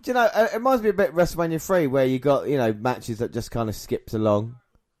 Do you know, it reminds me a bit of WrestleMania 3 where you got, you know, matches that just kind of skipped along.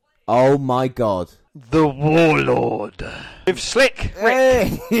 Oh my God. The Warlord. With Slick Rick.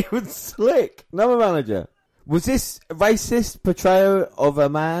 Hey, with Slick. Another manager. Was this a racist portrayal of a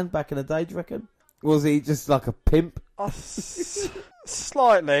man back in the day, do you reckon? Was he just like a pimp?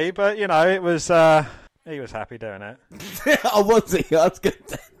 Slightly, but you know, it was. He was happy doing it. Oh, was he? That's good.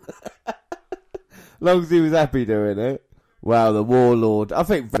 As long as he was happy doing it. Wow, the Warlord. I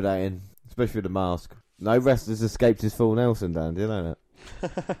think intimidating, especially with the mask. No wrestlers escaped his full Nelson, Dan. Do you know that?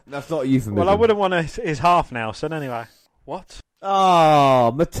 That's not a euphemism. Well, I wouldn't want his half Nelson anyway. What?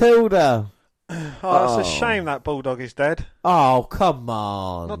 Oh, Matilda. Oh, it's a shame that Bulldog is dead. Oh, come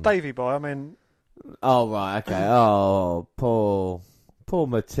on. Not Davy Boy. I mean. Oh right, okay. Oh, poor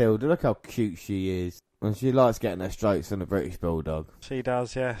Matilda. Look how cute she is. And she likes getting her strokes from the British Bulldog. She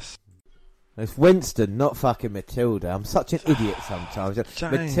does, yes. It's Winston, not fucking Matilda. I'm such an idiot sometimes.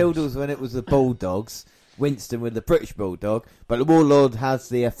 Matilda was when it was the Bulldogs. Winston with the British Bulldog. But the Warlord has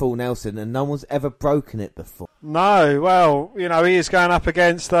the full Nelson, and no one's ever broken it before. No, well, you know, he is going up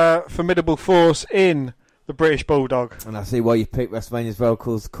against a formidable force in the British Bulldog. And I see why you picked WrestleMania as well, of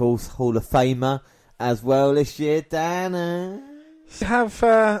course, Hall of Famer as well this year, Dan. You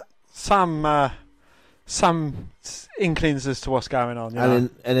have some inklings as to what's going on.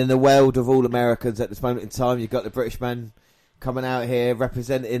 And in the world of all Americans at this moment in time, you've got the British man coming out here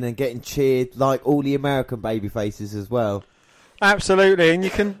representing and getting cheered like all the American baby faces as well. Absolutely, and you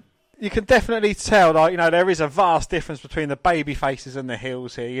can definitely tell, like, you know, there is a vast difference between the baby faces and the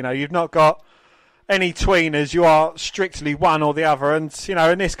heels here. You know, you've not got any tweeners. You are strictly one or the other, and you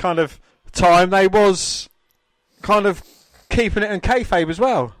know, in this kind of time, they was kind of keeping it in kayfabe as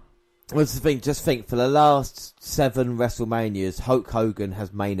well. Well, just think, for the last 7 WrestleManias, Hulk Hogan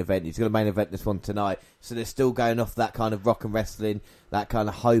has main event. He's going to main event this one tonight. So they're still going off that kind of rock and wrestling, that kind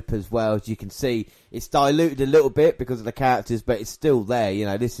of hope as well. As you can see, it's diluted a little bit because of the characters, but it's still there. You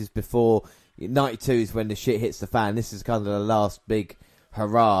know, this is before 92 is when the shit hits the fan. This is kind of the last big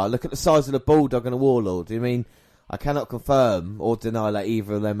hurrah. Look at the size of the Bulldog and the Warlord. I mean, I cannot confirm or deny that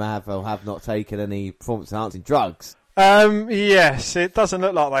either of them have or have not taken any performance-enhancing drugs. Yes, it doesn't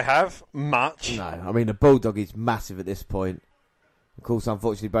look like they have much. No, I mean, the Bulldog is massive at this point. Of course,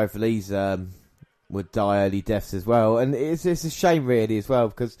 unfortunately, both of these would die early deaths as well. And it's a shame, really, as well,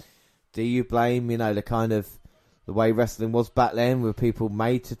 because do you blame, you know, the way wrestling was back then? Were people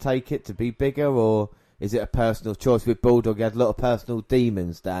made to take it to be bigger, or is it a personal choice? With Bulldog, he had a lot of personal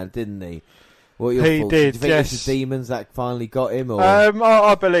demons, Dan, didn't he? What are your he thoughts? did, Do you think yes. it's the demons that finally got him? Or?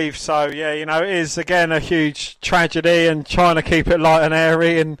 I believe so, yeah. You know, it is, again, a huge tragedy and trying to keep it light and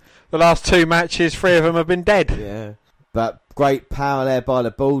airy. And the last 2 matches, 3 of them have been dead. Yeah. But great power there by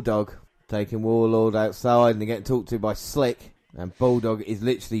the Bulldog, taking Warlord outside and getting talked to by Slick. And Bulldog is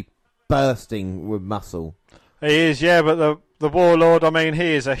literally bursting with muscle. He is, yeah, but the Warlord, I mean,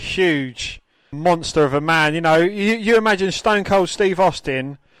 he is a huge monster of a man. You know, you imagine Stone Cold Steve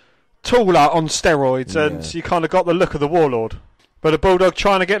Austin taller on steroids, and you kind of got the look of the Warlord. But the Bulldog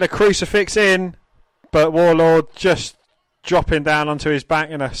trying to get the crucifix in, but Warlord just dropping down onto his back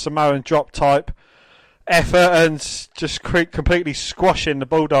in a Samoan drop type effort and just completely squashing the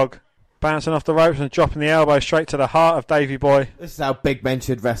Bulldog, bouncing off the ropes and dropping the elbow straight to the heart of Davey Boy. This is how big men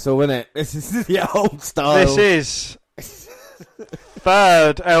should wrestle, isn't it? This is the old style. This is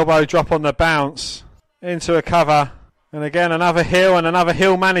 3rd elbow drop on the bounce into a cover. And again, another heel and another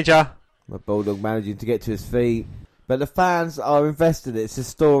heel manager. The Bulldog managing to get to his feet. But the fans are invested. It's a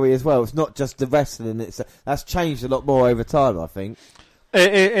story as well. It's not just the wrestling. That's changed a lot more over time, I think.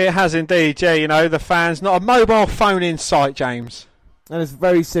 It has indeed, yeah. You know, the fans, not a mobile phone in sight, James. And it's a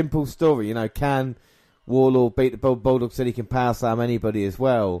very simple story. You know, can Warlord beat the Bulldog so he can power slam anybody as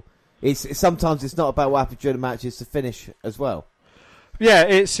well? Sometimes it's not about what happens during the match, it's the finish as well. Yeah,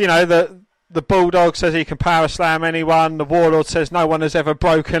 it's, you know, the Bulldog says he can power slam anyone. The Warlord says no one has ever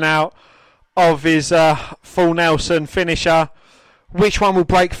broken out of his full Nelson finisher. Which one will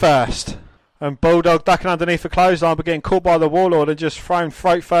break first? And Bulldog ducking underneath the clothesline, but getting caught by the Warlord and just thrown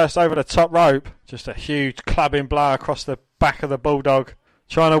throat first over the top rope. Just a huge clubbing blow across the back of the Bulldog,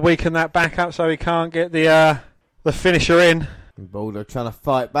 trying to weaken that back up so he can't get the finisher in. And Bulldog trying to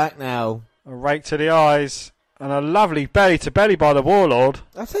fight back now. A rake to the eyes. And a lovely belly-to-belly by the Warlord.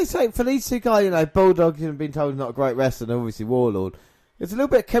 I say, for these 2 guys, you know, Bulldog has been told he's not a great wrestler, and obviously Warlord. There's a little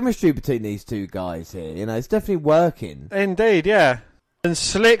bit of chemistry between these 2 guys here. You know, it's definitely working. Indeed, yeah. And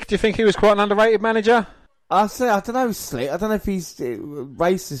Slick, do you think he was quite an underrated manager? I don't know, Slick. I don't know if he's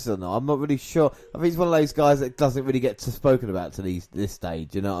racist or not. I'm not really sure. I think he's one of those guys that doesn't really get spoken about to this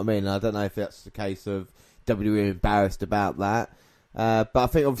stage. You know what I mean? I don't know if that's the case of WWE embarrassed about that. But I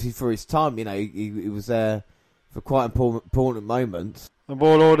think obviously for his time, you know, he was there for quite important moments. The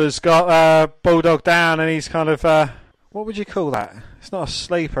Warlord has got Bulldog down, and he's kind of what would you call that? It's not a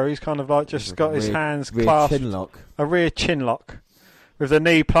sleeper. He's kind of like just got his hands clasped. Chin lock. A rear chin lock with the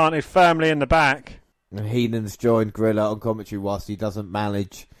knee planted firmly in the back. And Heenan's joined Gorilla on commentary whilst he doesn't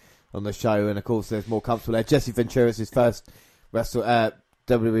manage on the show, and of course there's more comfortable there. Jesse Ventura's his first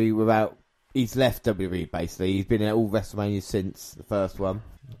WWE without. He's left WWE basically. He's been in all WrestleMania since the first one.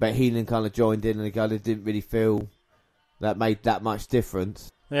 But Heenan kind of joined in, and the guy didn't really feel that made that much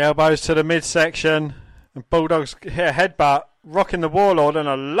difference. The elbows to the midsection, and Bulldog's headbutt, rocking the Warlord, and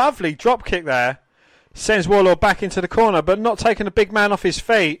a lovely drop kick there. Sends Warlord back into the corner, but not taking the big man off his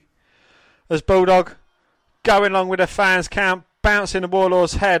feet. As Bulldog going along with the fans count, bouncing the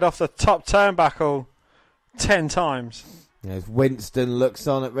Warlord's head off the top turnbuckle 10 times. As Winston looks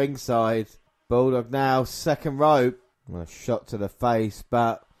on at ringside. Bulldog now, 2nd rope. A shot to the face,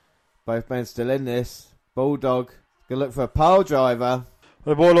 but both men still in this. Bulldog going to look for a pile driver.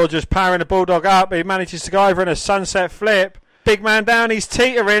 The Warlord just powering the Bulldog up. He manages to go over in a sunset flip. Big man down, he's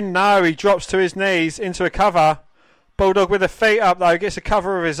teetering. No, he drops to his knees into a cover. Bulldog with the feet up though, gets a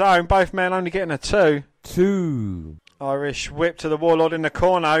cover of his own. Both men only getting a 2. 2. Irish whip to the Warlord in the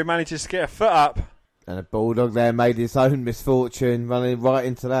corner, who manages to get a foot up. And a Bulldog there made his own misfortune, running right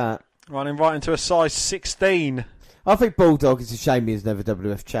into that. Running right into a size 16. I think Bulldog, it's a shame he's never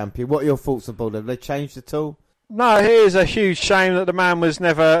WWF champion. What are your thoughts on Bulldog? Have they changed at all? No, it is a huge shame that the man was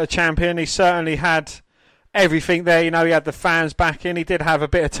never a champion. He certainly had everything there. You know, he had the fans backing. He did have a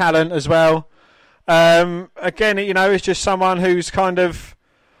bit of talent as well. Again, you know, it's just someone whose kind of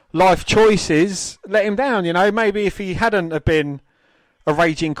life choices let him down. You know, maybe if he hadn't have been a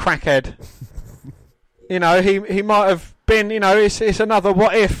raging crackhead, you know, he might have been, you know, it's another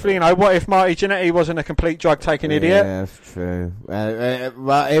what if, you know, what if Marty Jannetty wasn't a complete drug-taking idiot? Yeah, that's true.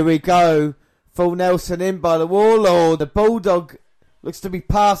 Right, here we go. Full Nelson in by the Warlord. The Bulldog looks to be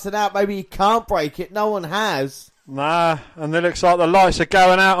passing out. Maybe he can't break it. No one has. Nah, and it looks like the lights are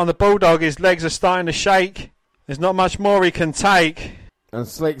going out on the Bulldog. His legs are starting to shake. There's not much more he can take. And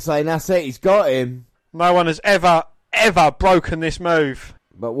Slick saying that's it, he's got him. No one has ever broken this move.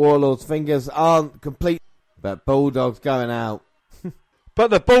 But Warlord's fingers aren't complete. But Bulldog's going out. But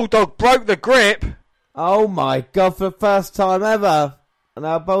the Bulldog broke the grip. Oh my God, for the first time ever. And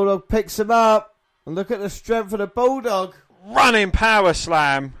now Bulldog picks him up. And look at the strength of the Bulldog. Running power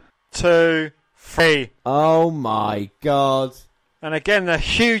slam. 2, 3. Oh my God. And again, the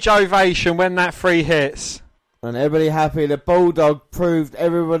huge ovation when that 3 hits. And everybody happy. The Bulldog proved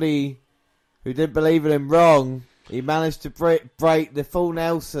everybody who didn't believe in him wrong. He managed to break the full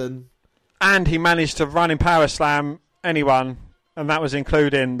Nelson. And he managed to run in Power Slam anyone. And that was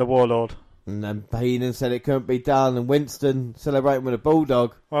including the Warlord. And then Heenan said it couldn't be done. And Winston celebrating with a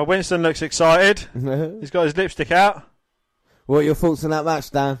Bulldog. Well, Winston looks excited. He's got his lipstick out. What are your thoughts on that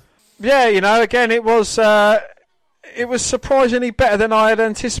match, Dan? Yeah, again, it was surprisingly better than I had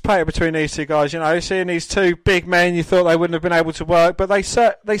anticipated between these two guys. Seeing these two big men, you thought they wouldn't have been able to work, but they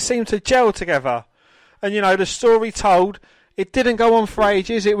seemed to gel together. And the story told, it didn't go on for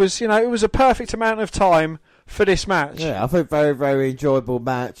ages. It was a perfect amount of time for this match. Yeah, I think very, very enjoyable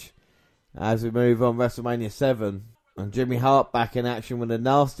match as we move on WrestleMania 7. And Jimmy Hart back in action with the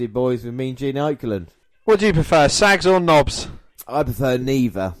Nasty Boys with Mean Gene Okerlund. What do you prefer, Sags or Knobs? I prefer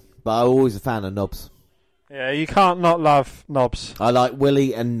neither, but I'm always a fan of Knobs. Yeah, you can't not love Knobs. I like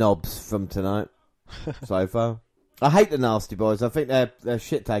Willie and Knobs from tonight so far. I hate the Nasty Boys. I think they're a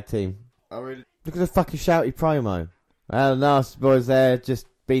shit tag team. Oh, really? Look at the fucking shouty promo. Well, the Nasty Boys there just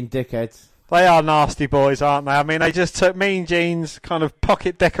being dickheads. They are Nasty Boys, aren't they? I mean, they just took Mean Gene's kind of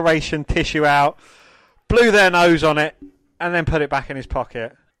pocket decoration tissue out, blew their nose on it, and then put it back in his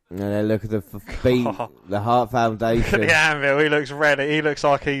pocket. And then look at the beat, the Heart Foundation. Look at the anvil. He looks ready. He looks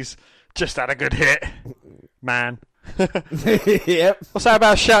like he's just had a good hit. Man. Yep. What's that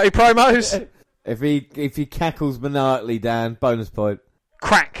about shouty promos? If he cackles maniacally, Dan, bonus point.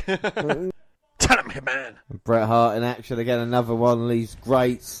 Crack. Tell him, man. Bret Hart in action again, another one of these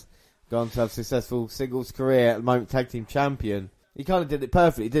greats. Gone to have a successful singles career, at the moment tag team champion. He kind of did it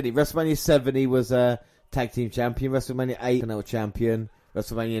perfectly, didn't he? WrestleMania 7 he was a tag team champion. WrestleMania 8 Continental champion.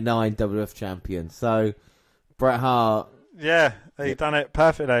 WrestleMania 9 WWF champion. So Bret Hart, yeah, he done it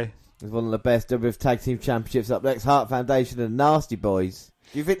perfectly. He's one of the best WWF tag team championships. Up next, Hart Foundation and Nasty Boys.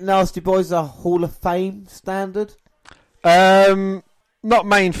 Do you think Nasty Boys are Hall of Fame standard? Not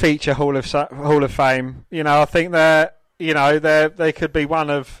main feature Hall of Fame. I think they could be one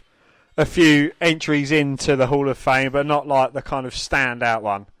of a few entries into the Hall of Fame, but not like the kind of standout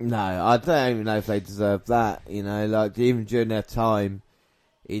one. No, I don't even know if they deserve that. Like even during their time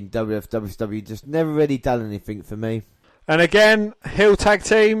in WWF, WCW, just never really done anything for me. And again, heel tag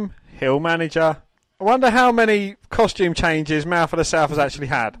team, heel manager. I wonder how many costume changes Mouth of the South has actually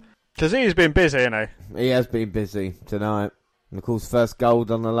had. Because he's been busy, He has been busy tonight. And of course, first gold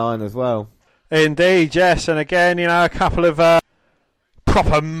on the line as well. Indeed, yes. And again, a couple of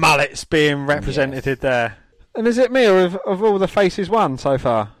proper mullets being represented there. And is it me, or have all the faces won so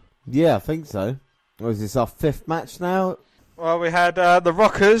far? Yeah, I think so. Or is this our 5th match now? Well, we had the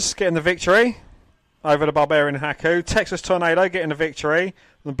Rockers getting the victory over the Barbarian Haku, Texas Tornado getting the victory, and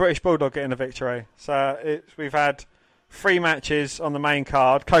the British Bulldog getting the victory. So we've had 3 matches on the main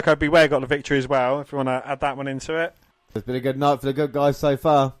card. Coco Beware got the victory as well, if you want to add that one into it. It's been a good night for the good guys so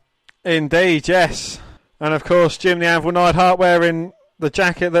far. Indeed, yes. And of course, Jim the Anvil Neidhart wearing the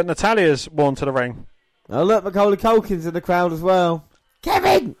jacket that Natalia's worn to the ring. Oh look, Macaulay Culkin's in the crowd as well.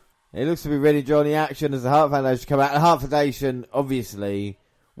 Kevin! He looks to be really enjoying the action as the Hart Foundation come out. The Hart Foundation, obviously,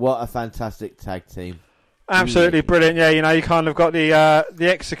 what a fantastic tag team. Absolutely brilliant. Yeah, you kind of got the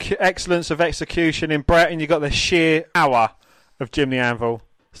excellence of execution in Bret, and you got the sheer power of Jim the Anvil.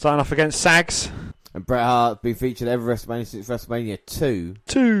 Starting off against Sags. And Bret Hart's been featured every WrestleMania since WrestleMania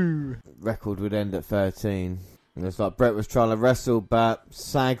 2. Record would end at 13. And it's like Bret was trying to wrestle, but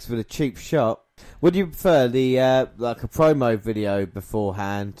Sags with a cheap shot. Would you prefer the like a promo video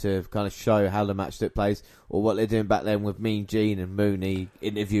beforehand to kind of show how the match took place, or what they're doing back then with Mean Gene and Mooney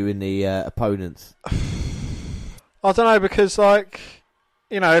interviewing the opponents? I don't know, because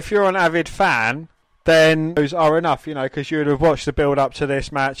if you're an avid fan, then those are enough, because you would have watched the build up to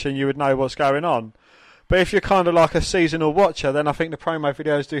this match and you would know what's going on. But if you're kind of like a seasonal watcher, then I think the promo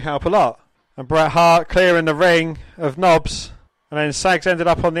videos do help a lot. And Bret Hart clearing the ring of Knobs. And then Sags ended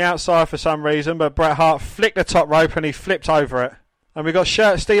up on the outside for some reason, but Bret Hart flicked the top rope and he flipped over it. And we got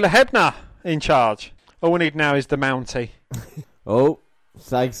Shirt Stealer Hebner in charge. All we need now is the Mountie. Oh,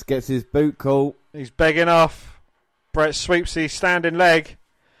 Sags gets his boot call. He's begging off. Bret sweeps the standing leg,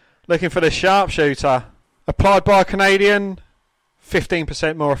 looking for the sharpshooter. Applied by a Canadian,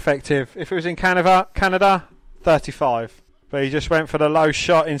 15% more effective. If it was in Canada, 35. But he just went for the low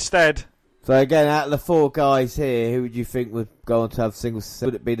shot instead. So again, out of the 4 guys here, who would you think would go on to have singles?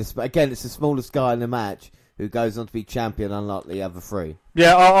 Would it be again? It's the smallest guy in the match who goes on to be champion, unlike the other 3.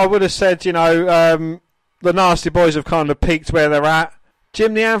 Yeah, I would have said, the Nasty Boys have kind of peaked where they're at.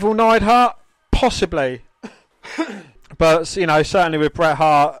 Jim the Anvil Neidhart, possibly, but certainly with Bret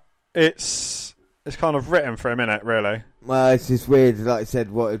Hart, it's it's kind of written for him, innit, really? Well, it's just weird, like I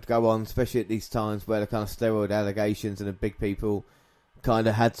said, what would go on, especially at these times where the kind of steroid allegations and the big people kind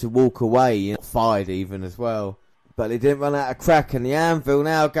of had to walk away, fired even as well. But they didn't run out of crack, and the Anvil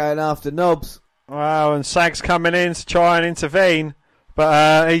now going after Knobs. Wow, and Sag's coming in to try and intervene,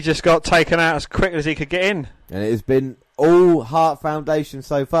 but he just got taken out as quick as he could get in. And it has been all Hart Foundation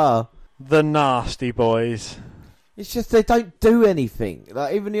so far. The Nasty Boys. It's just they don't do anything.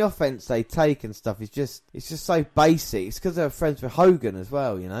 Like even the offense they take and stuff is just so basic. It's because they're friends with Hogan as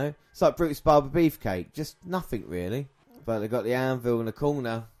well, It's like Brutus Barber Beefcake, just nothing really. But they got the Anvil in the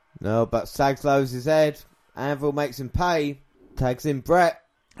corner. No, but Sags lowers his head. Anvil makes him pay. Tags in Brett.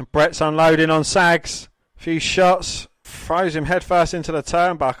 And Brett's unloading on Sags. A few shots. Throws him headfirst into the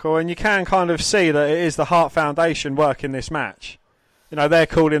turnbuckle. And you can kind of see that it is the Hart Foundation working this match. They're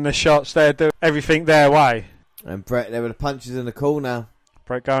calling the shots. They're doing everything their way. And Brett, there were the punches in the corner.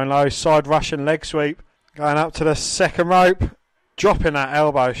 Brett going low. Side Russian leg sweep. Going up to the second rope. Dropping that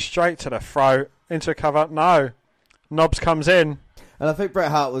elbow straight to the throat. Into a cover. No. Knobs comes in. And I think Bret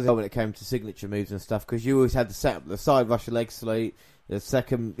Hart was when it came to signature moves and stuff, because you always had the setup, the side Russian leg sweep, the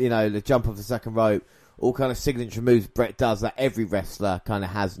second, the jump off the second rope, all kind of signature moves Bret does that every wrestler kind of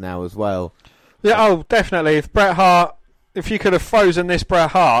has now as well. Yeah, definitely. If you could have frozen this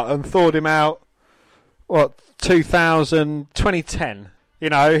Bret Hart and thawed him out, 2010,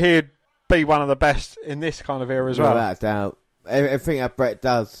 he'd be one of the best in this kind of era as well. Without doubt. Everything that Bret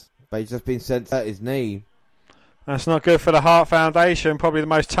does, but he's just been sent at his knee. That's not good for the Hart Foundation, probably the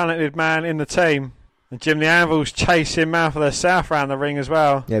most talented man in the team. And Jim the Anvil's chasing Mouth of the South around the ring as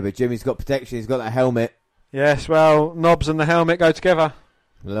well. Yeah, but Jimmy's got protection, he's got that helmet. Yes, well, Knobs and the helmet go together.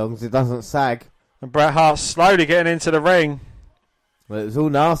 As long as it doesn't sag. And Bret Hart's slowly getting into the ring. Well, it was all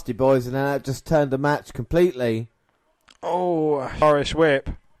Nasty Boys, and then that just turned the match completely. Oh, Irish whip.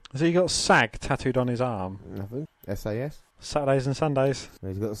 Has he got SAG tattooed on his arm? Nothing. SAS. Saturdays and Sundays.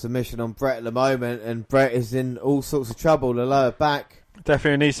 He's got a submission on Bret at the moment, and Bret is in all sorts of trouble. The lower back.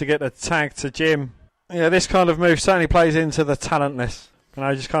 Definitely needs to get the tag to Jim. Yeah, this kind of move certainly plays into the talentless.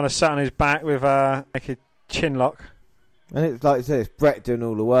 Just kind of sat on his back with a naked chin lock. And it's like I said, it's Bret doing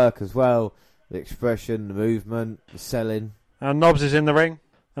all the work as well. The expression, the movement, the selling. And Knobs is in the ring,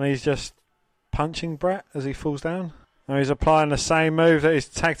 and he's just punching Bret as he falls down. And he's applying the same move that his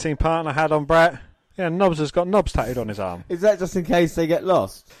tag team partner had on Bret. Yeah, Knobs has got Knobs tattooed on his arm. Is that just in case they get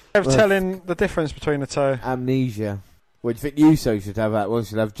lost? They're telling the difference between the two. Amnesia. Well, do you think Uso should have that? One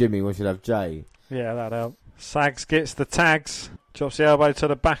should have Jimmy, one should have Jay. Yeah, that'd help. Sags gets the tags. Drops the elbow to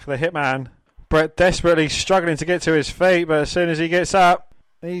the back of the hitman. Bret desperately struggling to get to his feet, but as soon as he gets up,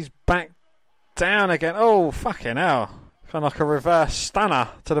 he's back down again. Oh, fucking hell. Kind of like a reverse stunner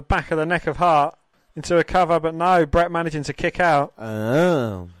to the back of the neck of Hart. Into a cover, but no, Bret managing to kick out.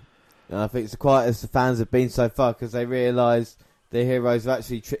 Oh. I think it's the quietest the fans have been so far, because they realise the heroes are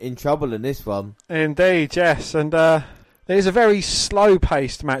actually in trouble in this one. Indeed, yes. And it is a very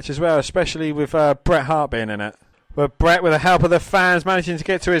slow-paced match as well, especially with Bret Hart being in it. But Bret, with the help of the fans, managing to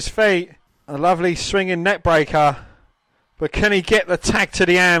get to his feet. A lovely swinging neck breaker. But can he get the tag to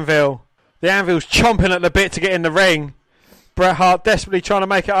the Anvil? The Anvil's chomping at the bit to get in the ring. Bret Hart desperately trying to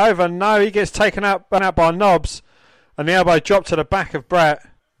make it over. No, he gets taken out by Knobs. And the elbow dropped to the back of Bret.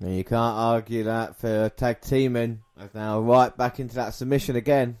 And you can't argue that for tag teaming. Now right back into that submission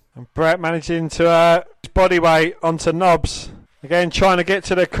again. And Bret managing to his body weight onto Knobs. Again trying to get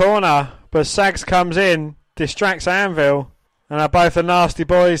to the corner. But Sags comes in, distracts Anvil. And both the Nasty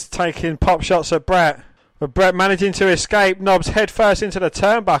Boys taking pop shots at Bret. But Bret managing to escape. Knobs head first into the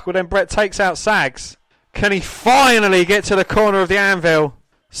turnbuckle. Then Bret takes out Sags. Can he finally get to the corner of the Anvil?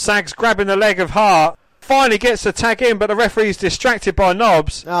 Sags grabbing the leg of Hart. Finally gets the tag in, but the referee's distracted by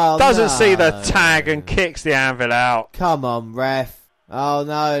Knobs. Oh, doesn't see the tag and kicks the Anvil out. Come on, ref. Oh,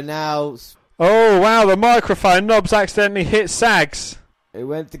 no, now... Oh, wow, the microphone. Knobs accidentally hit Sags. He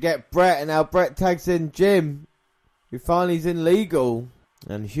went to get Bret, and now Bret tags in Jim, who finally is in legal.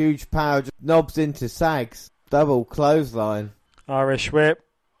 And huge power just Knobs into Sags. Double clothesline. Irish whip.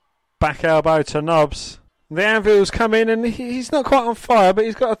 Back elbow to Knobs. The Anvil's come in, and he's not quite on fire, but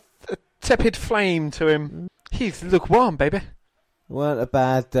he's got a tepid flame to him. He's lukewarm, baby. Weren't a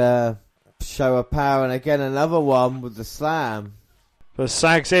bad show of power, and again another one with the slam. But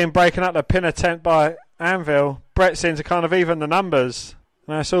Sags in, breaking up the pin attempt by Anvil. Bret's in to kind of even the numbers.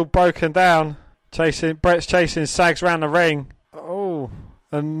 Now it's all broken down. Bret's chasing Sags around the ring. Oh,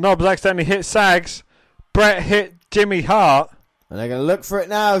 and Knobs accidentally hit Sags. Bret hit Jimmy Hart. And they're going to look for it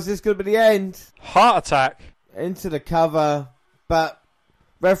now. Is this going to be the end? Heart attack. Into the cover, but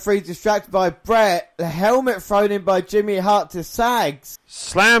Referee distracted by Brett. The helmet thrown in by Jimmy Hart to Sags.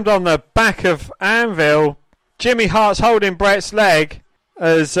 Slammed on the back of Anvil. Jimmy Hart's holding Brett's leg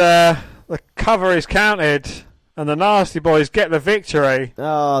as the cover is counted. And the Nasty Boys get the victory.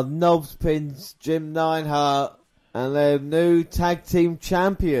 Oh, Knobs pins Jim Neidhart. And they're new tag team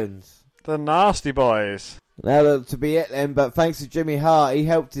champions. The Nasty Boys. That looked to be it then, but thanks to Jimmy Hart, he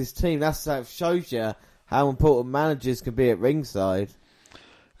helped his team. That shows you how important managers can be at ringside.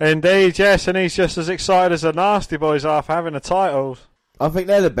 Indeed, yes, and he's just as excited as the Nasty Boys are for having the titles. I think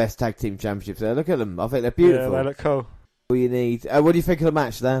they're the best tag team championships there. Look at them. I think they're beautiful. Yeah, they look cool. All you need. What do you think of the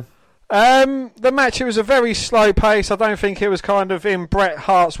match there? The match, it was a very slow pace. I don't think it was kind of in Bret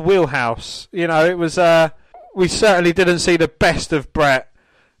Hart's wheelhouse. You know, it was... we certainly didn't see the best of Bret.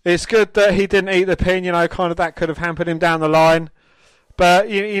 It's good that he didn't eat the pin, you know, kind of that could have hampered him down the line. But,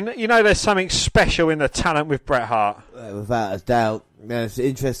 you know, there's something special in the talent with Bret Hart. Without a doubt. Yeah, it's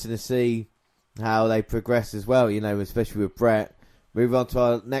interesting to see how they progress as well, you know, especially with Bret. Move on to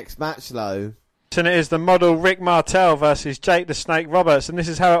our next match, though. And it is the model Rick Martel versus Jake the Snake Roberts. And this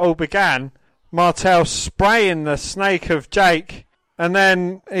is how it all began. Martel spraying the snake of Jake. And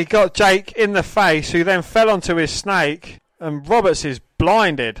then he got Jake in the face, who then fell onto his snake. And Roberts is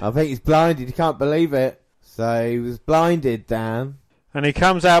blinded. I think he's blinded. You can't believe it. So he was blinded, Dan. And he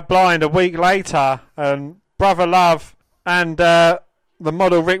comes out blind a week later. And Brother Love and the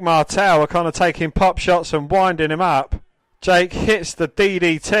model Rick Martel are kind of taking pop shots and winding him up. Jake hits the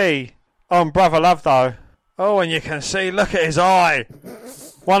DDT on Brother Love, though. Oh, and you can see, look at his eye.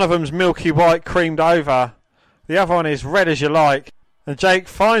 One of them's milky white, creamed over. The other one is red as you like. And Jake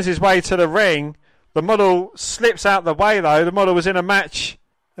finds his way to the ring. The model slips out the way, though. The model was in a match.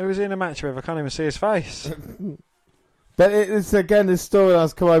 Who was he in a match with? I can't even see his face. But it's, again, this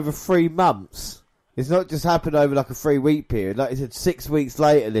storyline's come over 3 months. It's not just happened over like a 3-week period. Like I said, 6 weeks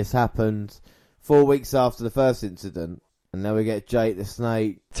later this happened. 4 weeks after the first incident. And now we get Jake the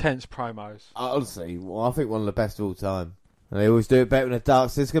Snake. Tense promos. Honestly, well, I think one of the best of all time. And they always do it better in the dark.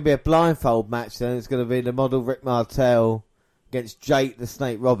 So it's going to be a blindfold match then. It's going to be the model Rick Martel against Jake the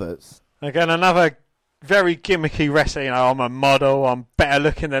Snake Roberts. Again, another very gimmicky wrestler. You know, I'm a model. I'm better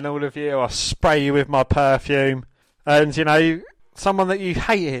looking than all of you. I'll spray you with my perfume. And, you know, someone that you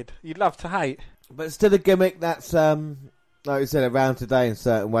hated. You'd love to hate. But it's still a gimmick that's, like I said, around today in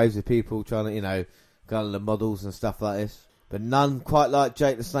certain ways with people trying to, you know, kind of the models and stuff like this. But none quite like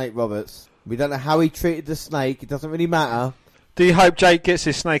Jake the Snake Roberts. We don't know how he treated the snake. It doesn't really matter. Do you hope Jake gets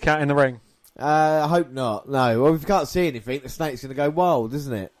his snake out in the ring? I hope not. No. Well, if you can't see anything, the snake's going to go wild,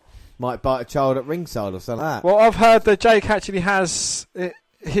 isn't it? Might bite a child at ringside or something like that. Well, I've heard that Jake actually has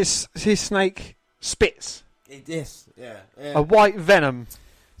his snake spits. Yes, yeah. A white venom.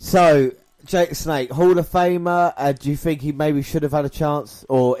 So, Jake the Snake, Hall of Famer. Do you think he maybe should have had a chance?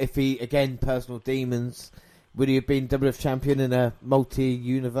 Or if he, again, personal demons, would he have been WWF champion in a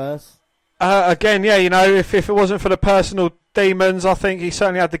multi-universe? Again, yeah, you know, if it wasn't for the personal demons, I think he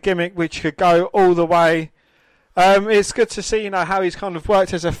certainly had the gimmick which could go all the way. It's good to see, you know, how he's kind of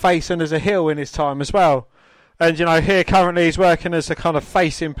worked as a face and as a heel in his time as well. And, you know, here currently he's working as a kind of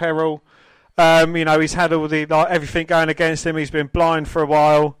face in peril. You know, he's had all the everything going against him. He's been blind for a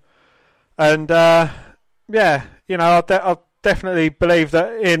while. And, yeah, you know, I definitely believe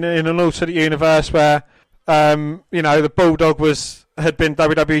that in an alternate universe where, you know, the Bulldog had been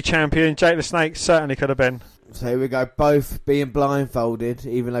WWE champion, Jake the Snake certainly could have been. So here we go, both being blindfolded,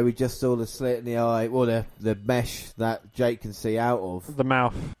 even though we just saw the slit in the eye, or the mesh that Jake can see out of. The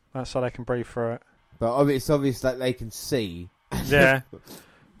mouth. That's how they can breathe through it. But it's obvious that they can see. Yeah.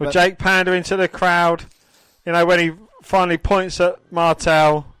 Well, Jake pandering to the crowd. You know, when he finally points at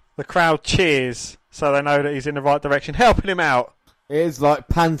Martel, the crowd cheers, so they know that he's in the right direction, helping him out. It is like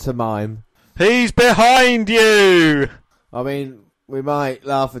pantomime. He's behind you! I mean, we might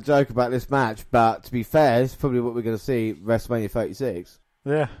laugh and joke about this match, but to be fair, it's probably what we're going to see WrestleMania 36.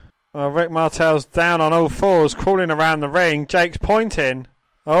 Yeah. Well, Rick Martel's down on all fours, crawling around the ring. Jake's pointing.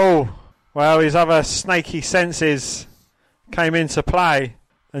 Oh, well, his other snaky senses came into play.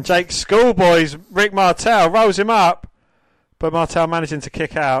 And Jake's schoolboys, Rick Martel, rolls him up, but Martel managing to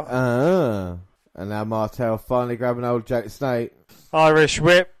kick out. And now Martel finally grabbing old Jake the Snake. Irish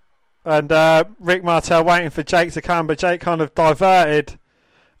whip. And Rick Martel waiting for Jake to come, but Jake kind of diverted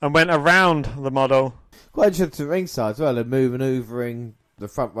and went around the model. Quite interesting ringside as well. They're manoeuvring the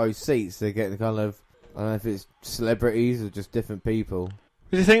front row seats. They're getting kind of, I don't know if it's celebrities or just different people.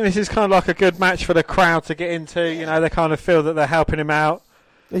 Do you think this is kind of like a good match for the crowd to get into? You know, they kind of feel that they're helping him out.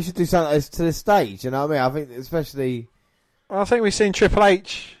 They should do something like this to the stage, you know what I mean? I think especially... I think we've seen Triple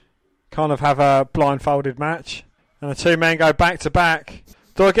H kind of have a blindfolded match. And the two men go back to back.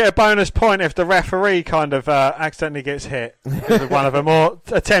 Do I get a bonus point if the referee kind of accidentally gets hit? Because one of them, or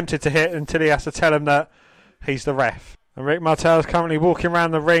attempted to hit until he has to tell him that he's the ref. And Rick Martel's currently walking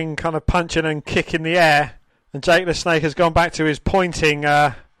around the ring, kind of punching and kicking the air. And Jake the Snake has gone back to his pointing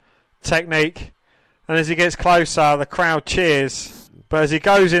technique. And as he gets closer, the crowd cheers. But as he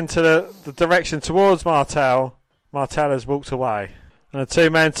goes into the direction towards Martel has walked away. And the two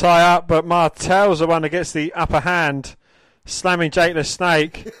men tie up, but Martel's the one that gets the upper hand, slamming Jake the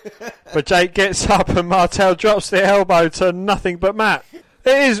Snake. But Jake gets up and Martel drops the elbow to nothing but mat.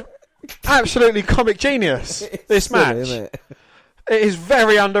 It is absolutely comic genius, this match. Silly, it is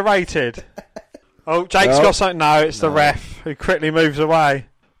very underrated. Oh, Jake's got something. No, it's the ref who quickly moves away.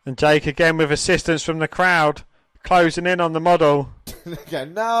 And Jake again with assistance from the crowd, closing in on the model.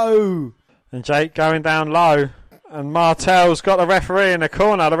 No! And Jake going down low. And Martel's got the referee in the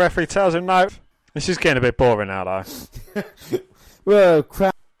corner. The referee tells him no. This is getting a bit boring now, though. Well,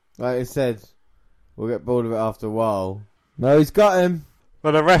 crap. Like I said, we'll get bored of it after a while. No, he's got him.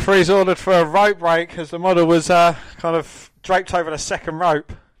 Well, the referee's ordered for a rope break as the model was kind of draped over the second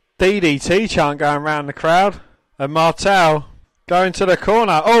rope. DDT chant going around the crowd. And Martel going to the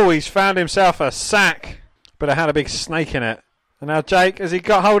corner. Oh, he's found himself a sack. But it had a big snake in it. And now Jake, has he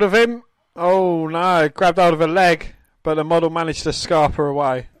got hold of him? Oh, no. Grabbed hold of a leg. But the model managed to scarp her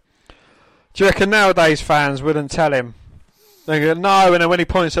away. Do you reckon nowadays fans wouldn't tell him? They go, no, and then when he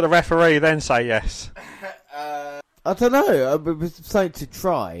points at the referee, then say yes. I don't know. It's something to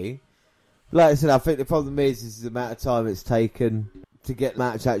try. Like I said, I think the problem is the amount of time it's taken to get the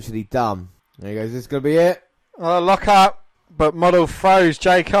match actually done. There he goes, is this going to be it? Lock up, but model throws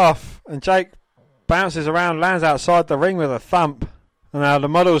Jake off, and Jake bounces around, lands outside the ring with a thump. And now the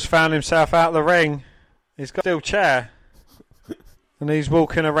model's found himself out of the ring. He's got a steel chair. And he's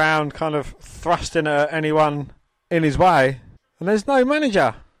walking around kind of thrusting at anyone in his way. And there's no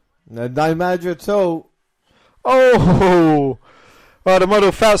manager. No manager at all. Oh! Well, the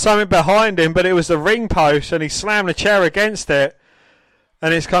model felt something behind him, but it was the ring post, and he slammed the chair against it.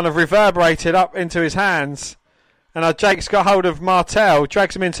 And it's kind of reverberated up into his hands. And now Jake's got hold of Martel,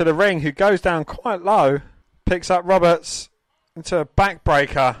 drags him into the ring, who goes down quite low. Picks up Roberts into a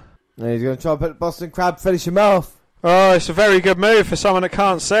backbreaker. And he's going to try and put the Boston Crab, finish him off. Oh, it's a very good move for someone that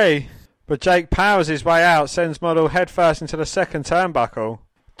can't see. But Jake powers his way out, sends model headfirst into the second turnbuckle.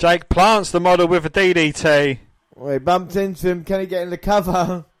 Jake plants the model with a DDT. Well, he bumped into him. Can he get in the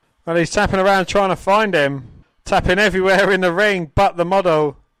cover? Well, he's tapping around trying to find him. Tapping everywhere in the ring but the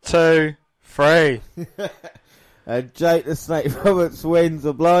model. 2, 3. And Jake the Snake Roberts wins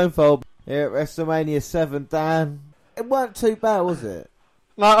a blindfold here at WrestleMania 7, Dan. It weren't too bad, was it?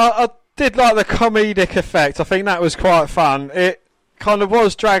 No, I did like the comedic effect. I think that was quite fun. It kind of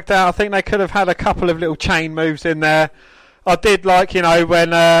was dragged out. I think they could have had a couple of little chain moves in there. I did like, when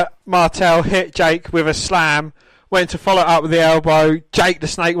Martel hit Jake with a slam, went to follow it up with the elbow. Jake the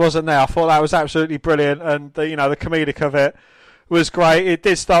Snake wasn't there. I thought that was absolutely brilliant, and the comedic of it was great. It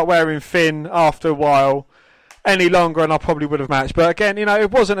did start wearing thin after a while. Any longer and I probably would have matched. But again,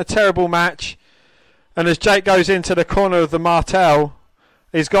 it wasn't a terrible match. And as Jake goes into the corner of the Martel,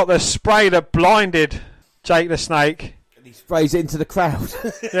 he's got the spray that blinded Jake the Snake. And he sprays it into the crowd.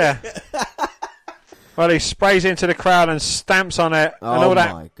 Yeah. Well, he sprays into the crowd and stamps on it. And all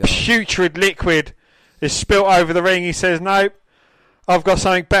that putrid liquid is spilt over the ring. He says, nope, I've got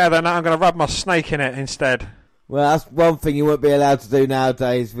something better than that. I'm going to rub my snake in it instead. Well, that's one thing you wouldn't be allowed to do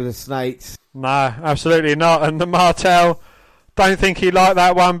nowadays with the snakes. No, absolutely not. And the Martel, don't think he liked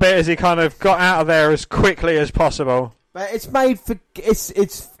that one bit as he kind of got out of there as quickly as possible. But it's made for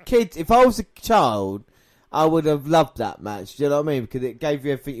it's kids. If I was a child, I would have loved that match. Do you know what I mean? Because it gave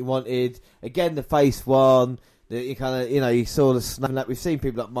you everything you wanted. Again, the face one. You kind of you saw the snake. Like we've seen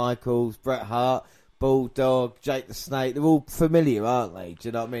people like Michaels, Bret Hart, Bulldog, Jake the Snake. They're all familiar, aren't they? Do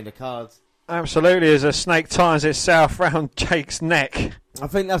you know what I mean? The cards. Absolutely, as a snake ties itself round Jake's neck. I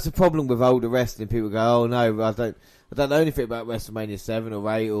think that's the problem with older wrestling. People go, "Oh no, I don't know anything about WrestleMania 7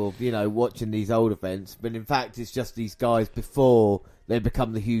 or 8 or watching these old events." But in fact, it's just these guys before they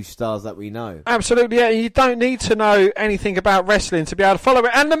become the huge stars that we know. Absolutely, yeah. You don't need to know anything about wrestling to be able to follow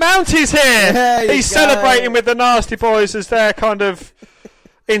it. And the Mounties here. He's celebrating with the Nasty Boys as their kind of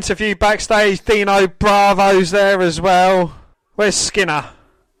interview backstage. Dino Bravo's there as well. Where's Skinner?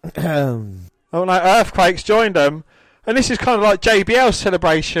 Oh no, Earthquake's joined them, and this is kind of like JBL's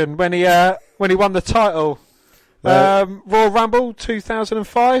celebration when he won the title. Royal Rumble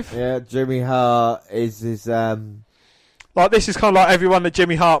 2005. Yeah, Jimmy Hart is his like this is kind of like everyone that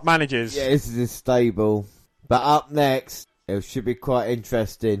Jimmy Hart manages. Yeah, this is his stable. But up next, it should be quite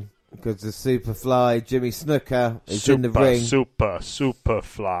interesting. because the Superfly Jimmy Snuka is in the ring.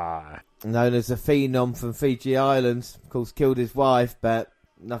 Superfly. Known as a phenom from Fiji Islands. Of course, killed his wife, but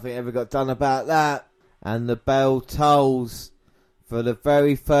nothing ever got done about that. And the bell tolls for the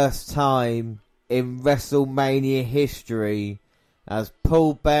very first time in WrestleMania history as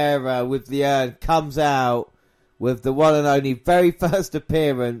Paul Bearer with the urn comes out with the one and only very first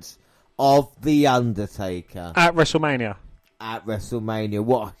appearance of The Undertaker. At WrestleMania. At WrestleMania.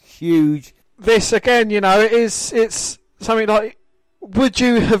 What a huge... This, again, it's something like... Would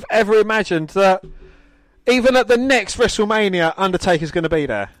you have ever imagined that even at the next WrestleMania, Undertaker's going to be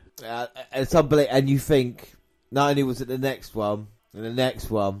there? It's unbelievable. And you think, not only was it the next one, and the next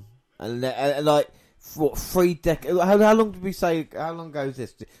one, and like, what, 3 decades... How long did we say... How long ago is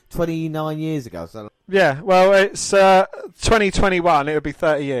this? 29 years ago. So. Yeah, well, it's 2021. It would be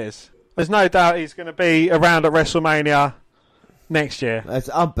 30 years. There's no doubt he's going to be around at WrestleMania next year. It's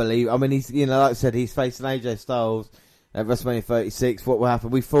unbelievable. I mean, he's, like I said, he's facing AJ Styles at WrestleMania 36. What will happen?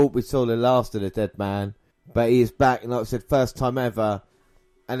 We thought we saw the last of the dead man, but he is back, and like I said, first time ever.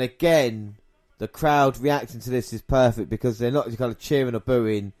 And again, the crowd reacting to this is perfect because they're not just kind of cheering or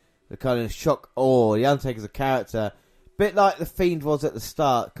booing. They're kind of shock awe. The Undertaker's a character, a bit like The Fiend was at the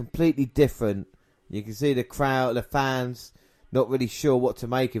start, completely different. You can see the crowd, the fans, not really sure what to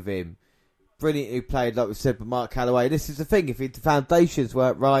make of him. Brilliantly played, like we said, by Mark Calloway. This is the thing, if the foundations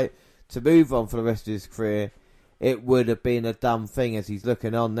weren't right to move on for the rest of his career, it would have been a dumb thing as he's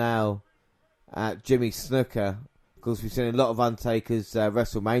looking on now at Jimmy Snuka. Of course, we've seen a lot of Undertaker's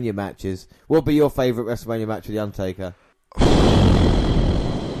WrestleMania matches. What would be your favourite WrestleMania match with The Undertaker?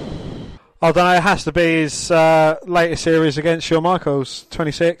 I don't know, it has to be his latest series against Shawn Michaels,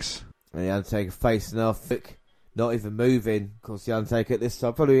 26. And The Undertaker facing off, not even moving. Of course, The Undertaker at this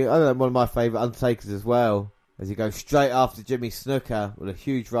time, probably, I don't know, one of my favourite Undertakers as well. As he goes straight after Jimmy Snuka with a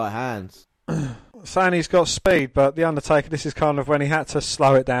huge right hand. Saying he's got speed, but The Undertaker, this is kind of when he had to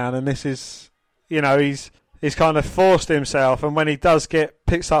slow it down, and this is, he's kind of forced himself, and when he does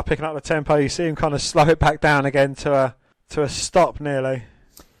picking up the tempo, you see him kind of slow it back down again to a stop nearly.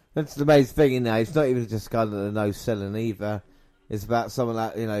 That's the amazing thing, it's not even just kind of the no-selling either. It's about someone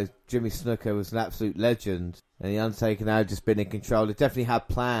like, Jimmy Snuka was an absolute legend, and The Undertaker now just been in control. It definitely had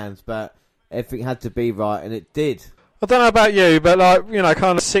plans, but everything had to be right, and it did. I don't know about you, but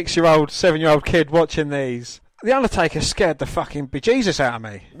kind of 6-year-old, 7-year-old kid watching these, The Undertaker scared the fucking bejesus out of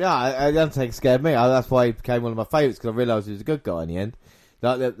me. Yeah, The Undertaker scared me. That's why he became one of my favourites, because I realised he was a good guy in the end.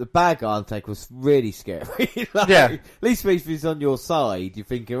 Like, the bad guy Undertaker was really scary. Yeah. At least if he's on your side, you're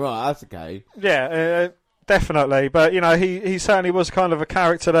thinking, right, that's okay. Yeah, definitely. But, he certainly was kind of a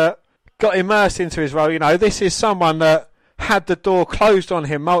character that got immersed into his role. This is someone that had the door closed on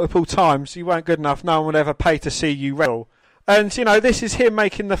him multiple times. You weren't good enough. No one would ever pay to see you wrestle. And, this is him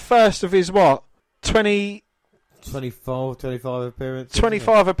making the first of his, 25 appearances.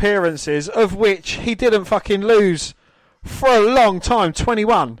 25 appearances, of which he didn't fucking lose for a long time,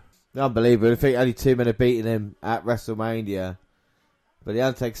 21. Unbelievable. I think only 2 men have beaten him at WrestleMania. But The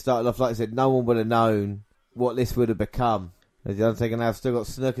Undertaker started off, like I said, no one would have known what this would have become. As The Undertaker now still got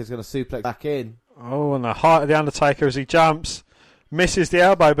Snuka's going to suplex back in. Oh, and the height of The Undertaker as he jumps. Misses the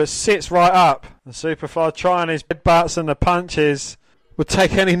elbow, but sits right up. The Superfly trying his headbutts and the punches would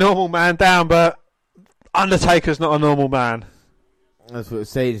take any normal man down, but Undertaker's not a normal man. That's what we're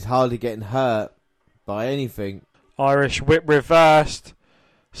saying. He's hardly getting hurt by anything. Irish whip reversed.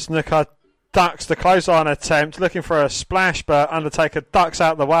 Snuka ducks the clothesline attempt, looking for a splash, but Undertaker ducks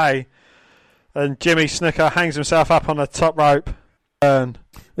out the way. And Jimmy Snuka hangs himself up on the top rope.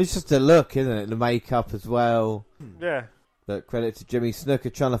 It's just a look, isn't it? The makeup as well. Yeah. But credit to Jimmy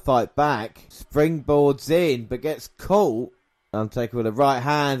Snuka trying to fight back. Springboards in, but gets caught. Undertaker with a right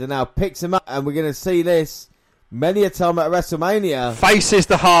hand and now picks him up. And we're going to see this many a time at WrestleMania. Faces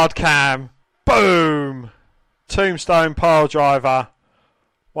the hard cam. Boom. Tombstone pile driver.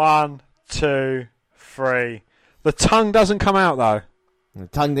 1, 2, 3. The tongue doesn't come out though. The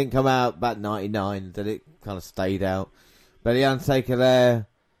tongue didn't come out about 99, did it? Kind of stayed out. But the Undertaker there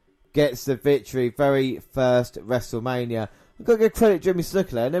gets the victory. Very first WrestleMania. I've got to give credit to Jimmy Snuka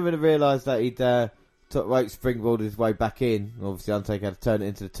there. I never realised that he'd top rope springboarded his way back in. Obviously, Undertaker had to turn it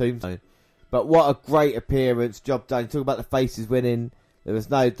into the Tombstone. But what a great appearance. Job done. Talk about the faces winning. There was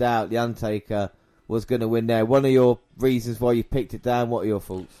no doubt the Undertaker was going to win there. One of your reasons why you picked it down, what are your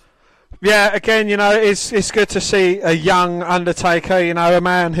thoughts? Yeah, again, it's good to see a young Undertaker, a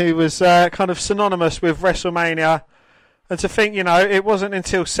man who was kind of synonymous with WrestleMania. And to think, it wasn't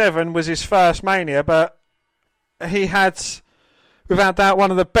until 7 was his first Mania, but he had without doubt, one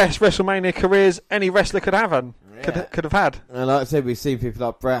of the best WrestleMania careers any wrestler could have had. And like I said, we've seen people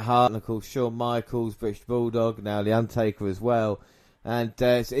like Bret Hart, and of course Shawn Michaels, British Bulldog, now The Undertaker as well. And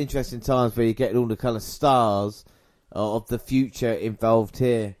it's interesting times where you're getting all the kind of stars of the future involved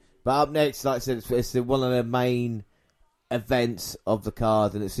here. But up next, like I said, it's one of the main events of the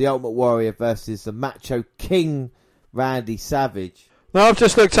card, and it's the Ultimate Warrior versus the Macho King, Randy Savage. Now, I've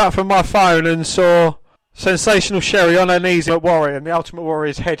just looked up from my phone and saw Sensational Sherry on her knees at Warrior, and the Ultimate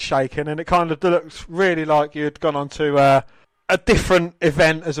Warrior's head shaking, and it kind of looks really like you'd gone on to a different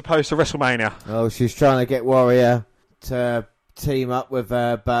event as opposed to WrestleMania. Oh, she's trying to get Warrior to team up with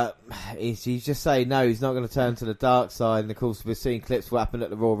her, but he's just saying no, he's not going to turn to the dark side. And of course, we're seeing clips of what happened at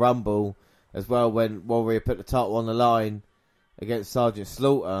the Royal Rumble as well, when Warrior put the title on the line against Sergeant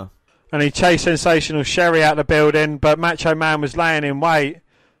Slaughter. And he chased Sensational Sherry out the building, but Macho Man was laying in wait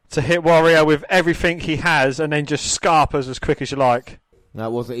to hit Warrior with everything he has and then just scarpers as quick as you like.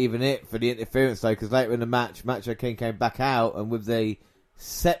 That wasn't even it for the interference, though, because later in the match, Macho King came back out and with the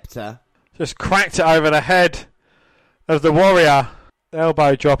scepter just cracked it over the head of the Warrior.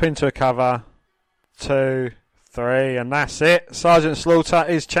 Elbow drop into a cover. 2, 3, and that's it. Sergeant Slaughter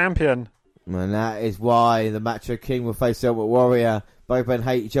is champion. And that is why the Macho King will face the Ultimate Warrior. Both men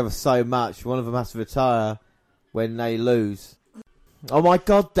hate each other so much. One of them has to retire when they lose. Oh my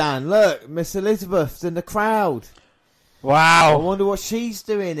God, Dan, look, Miss Elizabeth's in the crowd. Wow. I wonder what she's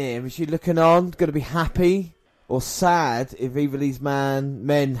doing here. Is she looking on, going to be happy or sad if either of these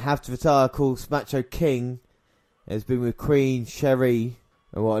men have to retire? Of course, Macho King has been with Queen Sherry,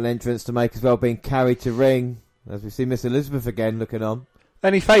 and what an entrance to make as well, being carried to ring. As we see Miss Elizabeth again looking on.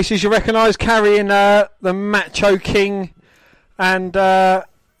 Any faces you recognise carrying the Macho King and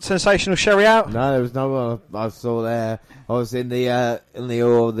Sensational Sherry out? No, there was no one I saw there. I was in the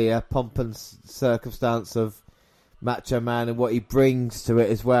awe, the pomp and circumstance of Macho Man and what he brings to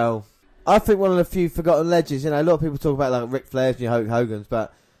it as well. I think one of the few forgotten legends. You know, a lot of people talk about like Ric Flair's and Hulk Hogan's,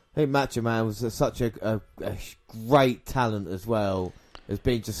 but I think Macho Man was such a great talent as well as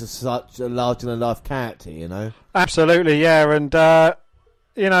being just such a larger than life character. You know, absolutely, yeah, and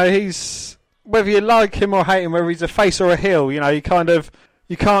you know, he's, whether you like him or hate him, whether he's a face or a heel, you know, you can't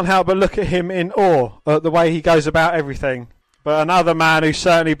help but look at him in awe at the way he goes about everything. But another man who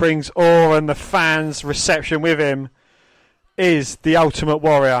certainly brings awe and the fans' reception with him is the Ultimate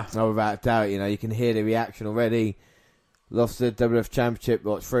Warrior. No, without doubt, you know, you can hear the reaction already. Lost the WWF Championship,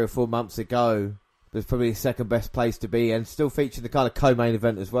 3 or 4 months ago. But it's probably the second best place to be, and still featuring the kind of co-main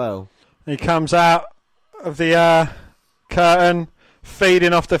event as well. He comes out of the curtain,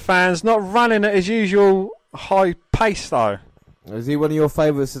 feeding off the fans, not running at his usual high pace though. Was he one of your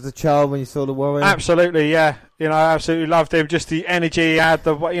favourites as a child when you saw the Warrior? Absolutely, yeah. You know, I absolutely loved him. Just the energy he had,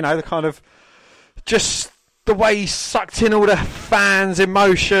 the kind of, just the way he sucked in all the fans'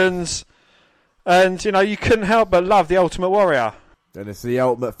 emotions, and you know, you couldn't help but love the Ultimate Warrior. And it's the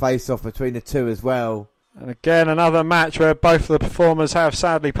ultimate face-off between the two as well. And again, another match where both of the performers have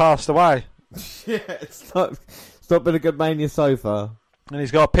sadly passed away. Yeah, it's not been a good Mania so far. And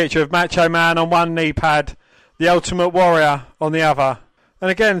he's got a picture of Macho Man on one knee pad, the Ultimate Warrior on the other.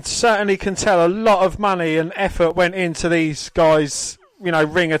 And again, certainly can tell a lot of money and effort went into these guys, you know,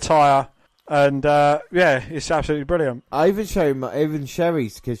 ring attire. And yeah, it's absolutely brilliant. I even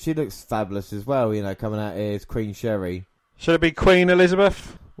Sherry's, because she looks fabulous as well, you know, coming out here as Queen Sherry. Should it be Queen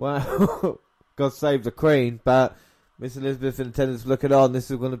Elizabeth? Well, God save the Queen, but Miss Elizabeth in attendance looking on.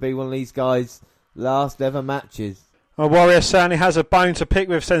 This is going to be one of these guys' last ever matches. Well, Warrior certainly has a bone to pick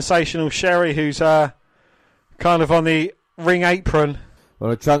with Sensational Sherry, who's kind of on the ring apron.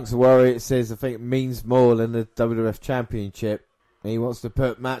 Well, the Trunks of Warrior, it says, I think it means more than the WWF Championship. He wants to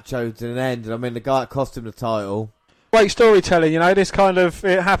put Macho to an end. And I mean, the guy that cost him the title. Great storytelling, you know. This kind of,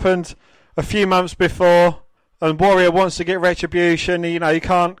 it happened a few months before, and Warrior wants to get retribution. You know, you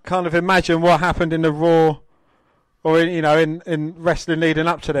can't kind of imagine what happened in the Raw or in wrestling leading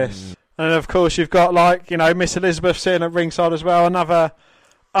up to this. And of course, you've got, like, you know, Miss Elizabeth sitting at ringside as well, another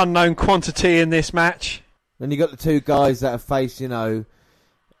unknown quantity in this match. Then you got the two guys that have faced, you know,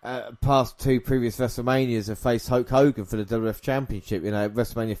 past two previous WrestleManias have faced Hulk Hogan for the WWF Championship. You know,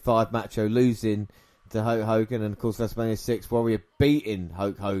 WrestleMania 5, Macho losing to Hulk Hogan, and of course WrestleMania 6, Warrior beating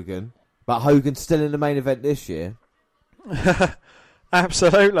Hulk Hogan. But Hogan's still in the main event this year.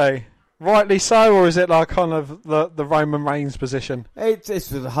 Absolutely. Rightly so, or is it like kind of the Roman Reigns position?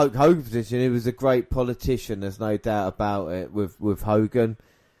 It's for the Hulk Hogan position. He was a great politician, there's no doubt about it, with Hogan.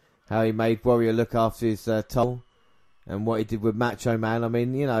 How he made Warrior look after his toll, and what he did with Macho Man. I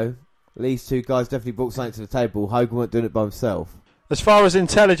mean, you know, these two guys definitely brought something to the table. Hogan wasn't doing it by himself. As far as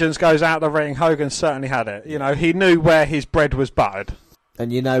intelligence goes out the ring, Hogan certainly had it. You know, he knew where his bread was buttered.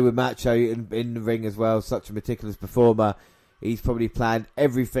 And you know, with Macho in the ring as well, such a meticulous performer, he's probably planned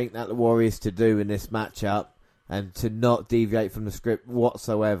everything that the Warriors to do in this matchup and to not deviate from the script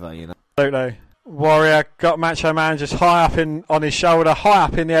whatsoever, you know. Absolutely. Warrior got Macho Man just high up on his shoulder, high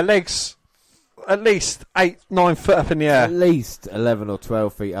up in the air, legs at least 8-9 foot up in the air. At least 11 or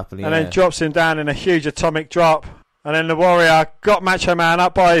 12 feet up in the air. And then drops him down in a huge atomic drop. And then the Warrior got Macho Man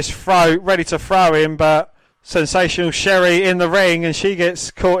up by his throat, ready to throw him, but Sensational Sherry in the ring, and she gets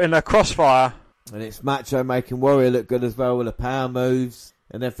caught in the crossfire. And it's Macho making Warrior look good as well with the power moves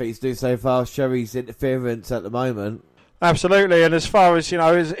and everything he's doing so far. Sherry's interference at the moment. Absolutely, and as far as, you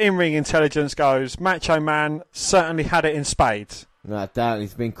know, his in-ring intelligence goes, Macho Man certainly had it in spades. No doubt,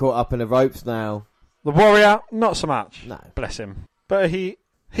 he's been caught up in the ropes now. The Warrior, not so much. No. Bless him. But he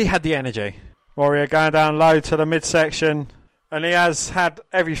had the energy. Warrior going down low to the midsection, and he has had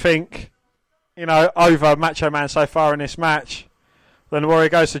everything, you know, over Macho Man so far in this match. Then the Warrior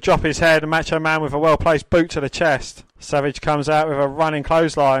goes to drop his head, and Macho Man with a well-placed boot to the chest. Savage comes out with a running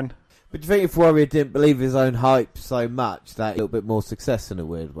clothesline. But do you think if Warrior didn't believe his own hype so much, that a little bit more success in a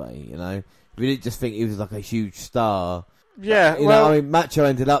weird way, you know? If he didn't just think he was like a huge star. Yeah, but, you know, I mean, Macho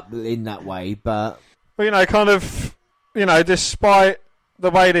ended up in that way, but... Well, you know, kind of, you know, despite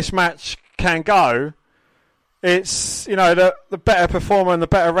the way this match can go, it's, you know, the better performer and the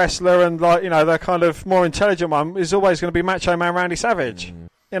better wrestler and, like, you know, the kind of more intelligent one is always going to be Macho Man Randy Savage.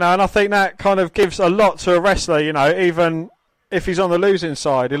 You know, and I think that kind of gives a lot to a wrestler, you know, even if he's on the losing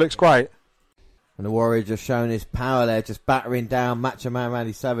side. He looks great. And the Warrior just showing his power there, just battering down Macho Man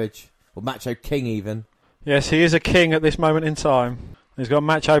Randy Savage, or Macho King even. Yes, he is a king at this moment in time. He's got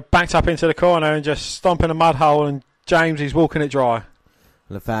Macho backed up into the corner and just stomping a mud hole, and James, he's walking it dry.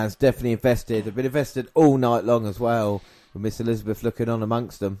 And the fans definitely invested. They've been invested all night long as well, with Miss Elizabeth looking on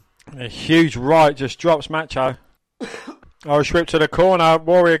amongst them. A huge right just drops Macho. Irish whip to the corner.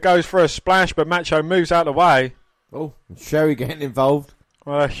 Warrior goes for a splash, but Macho moves out of the way. Oh, Sherry getting involved.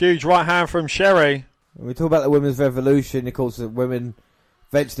 Well, a huge right hand from Sherry. We talk about the women's revolution. Of course, the women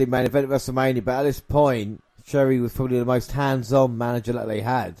eventually main event at WrestleMania, but at this point, Sherry was probably the most hands-on manager that they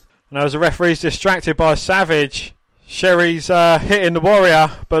had. And as the referee's distracted by Savage, Sherry's hitting the Warrior,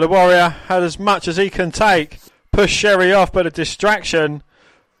 but the Warrior had as much as he can take. Pushed Sherry off, but a distraction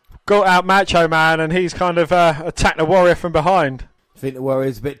got out Macho Man, and he's kind of attacked the Warrior from behind. I think the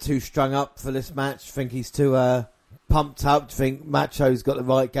Warrior's a bit too strung up for this match. I think he's too pumped up. Do you think Macho's got the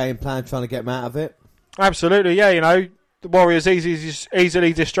right game plan trying to get him out of it? Absolutely, yeah. You know, the Warrior's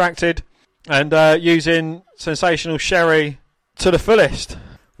easily distracted and using Sensational Sherry to the fullest.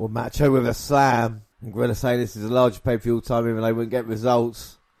 Well, Macho with a slam. I'm going to say this is the largest pay-per-view all time, even though they wouldn't get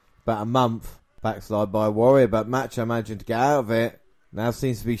results. About a month. Backslide by Warrior, but Macho managing to get out of it. Now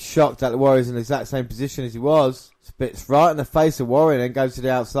seems to be shocked that the Warrior's in the exact same position as he was. Spits right in the face of Warrior and then goes to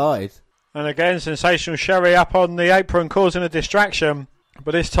the outside. And again, Sensational Sherry up on the apron causing a distraction.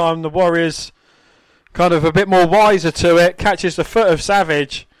 But this time the Warrior's kind of a bit more wiser to it. Catches the foot of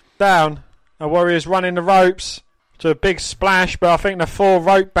Savage. Down. The Warrior's running the ropes to a big splash. But I think the 4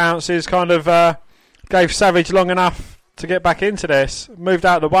 rope bounces kind of gave Savage long enough to get back into this. Moved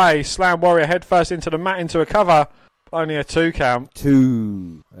out of the way. Slammed Warrior headfirst into the mat into a cover. Only a 2 count.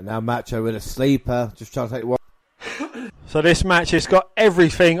 2. And now Macho with a sleeper. Just trying to take the Warrior. So this match has got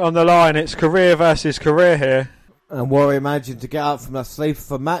everything on the line. It's career versus career here. And Warrior managing to get up from that sleeper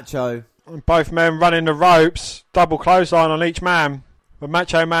for Macho. And both men running the ropes. Double clothesline on each man. But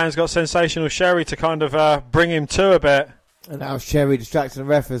Macho Man's got Sensational Sherry to kind of bring him to a bit. And now Sherry distracting the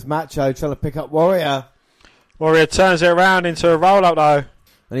ref as Macho trying to pick up Warrior. Warrior turns it around into a roll-up though.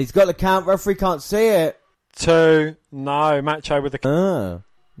 And he's got the count. Referee can't see it. 2. No, Macho with the...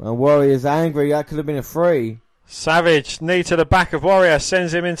 And Warrior's angry. That could have been a 3. Savage, knee to the back of Warrior,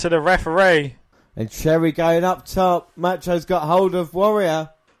 sends him into the referee. And Sherry going up top. Macho's got hold of Warrior.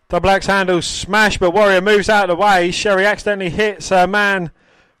 Double axe handle smash, but Warrior moves out of the way. Sherry accidentally hits her man,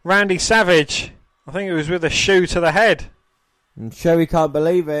 Randy Savage. I think it was with a shoe to the head. And Sherry can't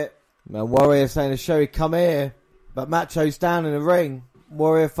believe it. And Warrior saying to Sherry, come here. But Macho's down in the ring.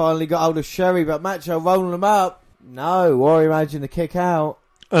 Warrior finally got hold of Sherry, but Macho rolling him up. No, Warrior managing to kick out.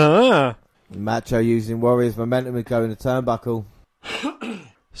 Macho using Warrior's momentum and going to turnbuckle.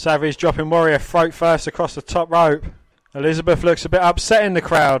 Savage dropping Warrior throat first across the top rope. Elizabeth looks a bit upset in the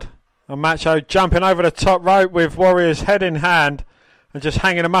crowd. And Macho jumping over the top rope with Warrior's head in hand and just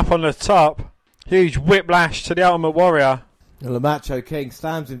hanging him up on the top. Huge whiplash to the Ultimate Warrior. And the Macho King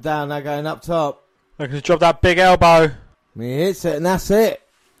slams him down, now going up top. Looking to drop that big elbow. He hits it and that's it.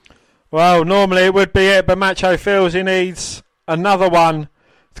 Well, normally it would be it, but Macho feels he needs Another one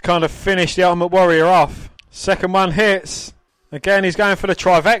to kind of finish the Ultimate Warrior off. Second one hits. Again, he's going for the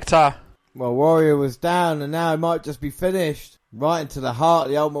trifecta. Well, Warrior was down, and now it might just be finished. Right into the heart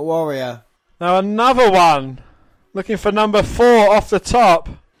of the Ultimate Warrior. Now another one. Looking for number 4 off the top.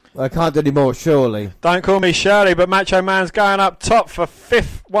 I can't do any more, surely. Don't call me Shirley, but Macho Man's going up top for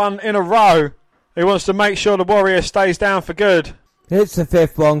 5th one in a row. He wants to make sure the Warrior stays down for good. Hits the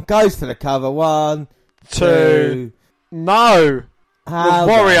 5th one, goes for the cover. 1, 2. No. How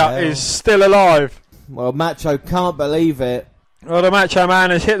the Warrior is still alive. Well, Macho can't believe it. Well, the Macho Man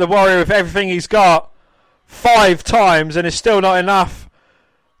has hit the Warrior with everything he's got 5 times, and it's still not enough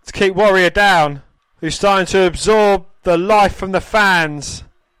to keep Warrior down. He's starting to absorb the life from the fans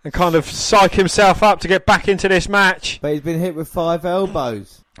and kind of psych himself up to get back into this match. But he's been hit with 5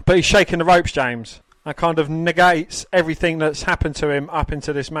 elbows. But he's shaking the ropes, James. That kind of negates everything that's happened to him up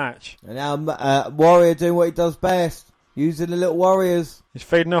into this match. And now Warrior doing what he does best, using the little Warriors. He's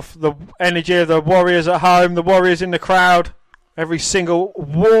feeding off the energy of the Warriors at home, the Warriors in the crowd, every single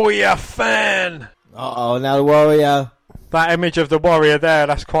Warrior fan. Uh-oh, now the Warrior. That image of the Warrior there,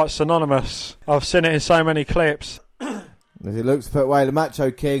 that's quite synonymous. I've seen it in so many clips. As he looks to put away the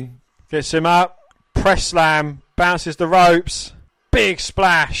Macho King. Gets him up, press slam, bounces the ropes, big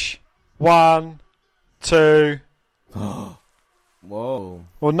splash. 1, 2. Whoa.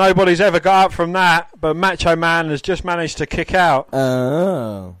 Well, nobody's ever got up from that, but Macho Man has just managed to kick out.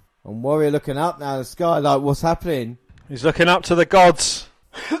 Oh. And Warrior looking up now in the sky like, what's happening? He's looking up to the gods.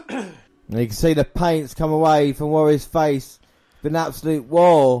 And you can see the paint's come away from Warrior's face. It's been an absolute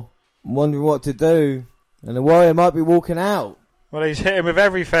war. I'm wondering what to do. And the Warrior might be walking out. Well, he's hit him with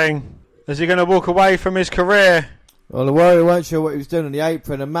everything. Is he going to walk away from his career? Well, the Warrior weren't sure what he was doing on the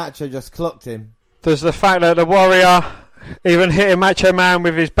apron, and Macho just clocked him. Does the fact that the Warrior even hitting Macho Man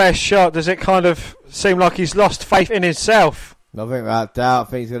with his best shot, does it kind of seem like he's lost faith in himself? I think without doubt, I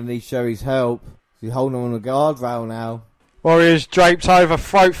think he's going to need Sherry's help. He's holding on the guardrail now. Warrior's draped over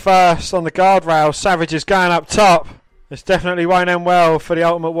throat first on the guardrail. Savage is going up top. This definitely won't end well for the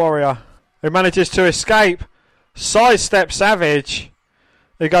Ultimate Warrior, who manages to escape. Sidestep Savage,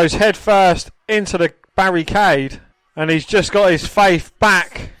 who goes head first into the barricade, and he's just got his faith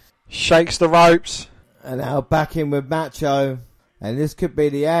back. Shakes the ropes. And now back in with Macho. And this could be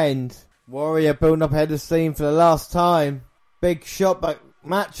the end. Warrior building up head of steam for the last time. Big shot, but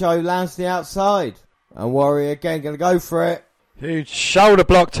Macho lands the outside. And Warrior again going to go for it. Huge shoulder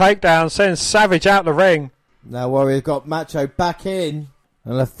block takedown sends Savage out the ring. Now Warrior's got Macho back in.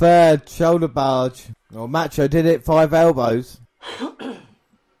 And a third shoulder barge. Well, Macho did it, 5 elbows.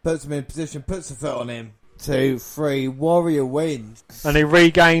 Puts him in position, puts the foot on him. 2, 3, Warrior wins. And he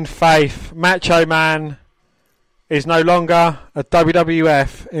regained faith. Macho Man is no longer a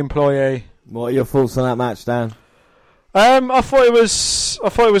WWF employee. What are your thoughts on that match, Dan? I thought it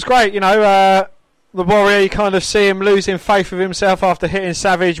was great. You know, the Warrior, you kind of see him losing faith with himself after hitting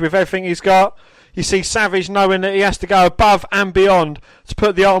Savage with everything he's got. You see Savage knowing that he has to go above and beyond to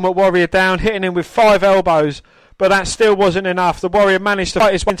put the Ultimate Warrior down, hitting him with 5 elbows, but that still wasn't enough. The Warrior managed to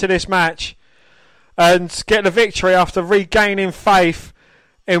fight his way into this match and get the victory after regaining faith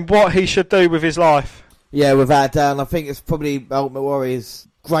in what he should do with his life. Yeah, without doubt, I think it's probably Ultimate Warrior's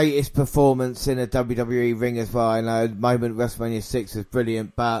greatest performance in a WWE ring as well. I know the moment WrestleMania 6 was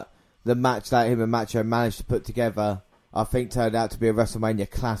brilliant, but the match that him and Macho managed to put together, I think turned out to be a WrestleMania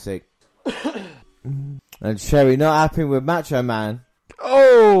classic. And Sherry not happy with Macho Man.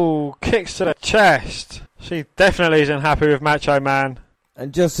 Oh, kicks to the chest. She definitely isn't happy with Macho Man.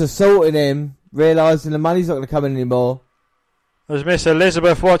 And just assaulting him, realising the money's not going to come in anymore. As Miss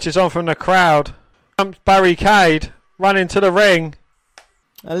Elizabeth watches on from the crowd, jumps barricade, running to the ring.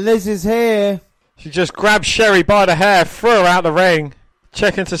 And Liz is here. She just grabs Sherry by the hair, threw her out the ring,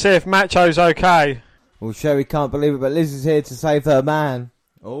 checking to see if Macho's okay. Well, Sherry can't believe it, but Liz is here to save her man.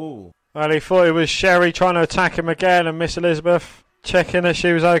 Oh. Well, he thought it was Sherry trying to attack him again, and Miss Elizabeth checking that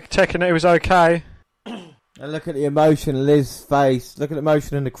it was okay. And look at the emotion in Liz's face. Look at the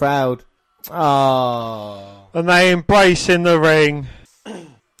emotion in the crowd. Oh. And they embrace in the ring.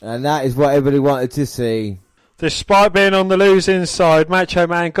 And that is what everybody wanted to see. Despite being on the losing side, Macho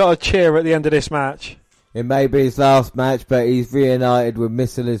Man got a cheer at the end of this match. It may be his last match, but he's reunited with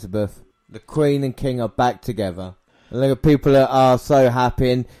Miss Elizabeth. The Queen and King are back together. And look at people that are so happy.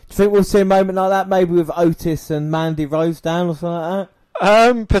 And do you think we'll see a moment like that maybe with Otis and Mandy Rosedown or something like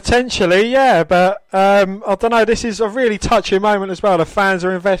that? Potentially, yeah, but I don't know. This is a really touching moment as well. The fans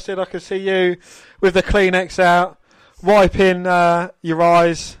are invested. I can see you with the Kleenex out, wiping your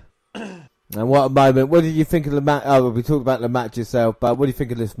eyes. And what a moment. What did you think of the match? Oh, we talked about the match itself, but what do you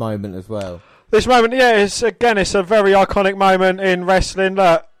think of this moment as well? This moment, it's a very iconic moment in wrestling.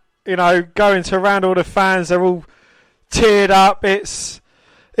 Look, going to around all the fans, they're all teared up. It's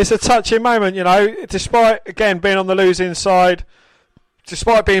a touching moment, despite, again, being on the losing side,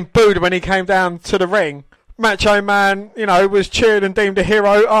 despite being booed when he came down to the ring. Macho Man, was cheered and deemed a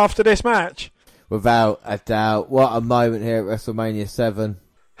hero after this match. Without a doubt. What a moment here at WrestleMania 7.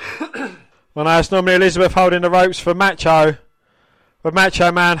 Well, now it's normally Elizabeth holding the ropes for Macho. But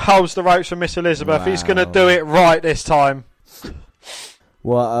Macho Man holds the ropes for Miss Elizabeth. Wow. He's going to do it right this time.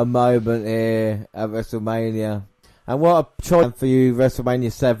 What a moment here at WrestleMania. And what a choice for you,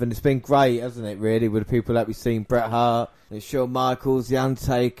 WrestleMania 7. It's been great, hasn't it, really, with the people that we've seen. Bret Hart, Shawn Michaels, The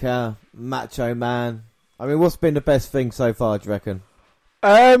Undertaker, Macho Man. I mean, what's been the best thing so far, do you reckon?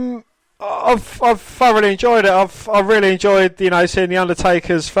 I've thoroughly enjoyed it. I've really enjoyed, seeing The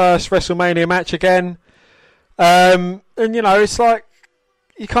Undertaker's first WrestleMania match again. And, it's like,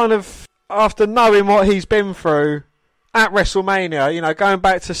 you kind of, after knowing what he's been through at WrestleMania, going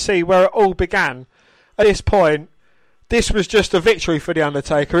back to see where it all began, at this point, this was just a victory for The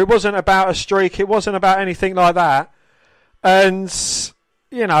Undertaker. It wasn't about a streak. It wasn't about anything like that. And,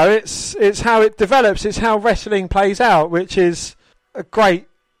 it's how it develops. It's how wrestling plays out, which is a great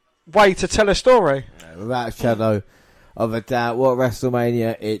way to tell a story. Without a shadow of a doubt, what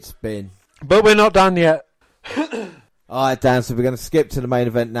WrestleMania it's been. But we're not done yet. Alright, Dan, so we're going to skip to the main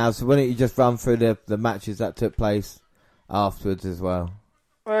event now. So why don't you just run through the matches that took place afterwards as well?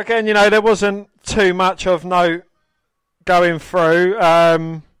 Well, again, there wasn't too much of note going through.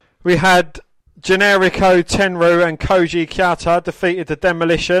 We had Generico Tenryu and Koji Kiyota defeated the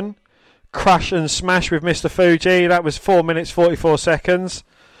Demolition. Crush and Smash with Mr. Fuji. That was 4 minutes 44 seconds.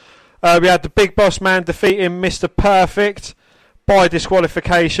 We had the Big Boss Man defeating Mr. Perfect by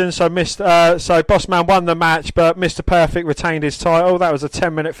disqualification. So Boss Man won the match, but Mr. Perfect retained his title. That was a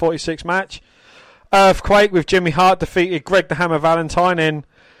 10-minute 46 match. Earthquake with Jimmy Hart defeated Greg the Hammer Valentine in,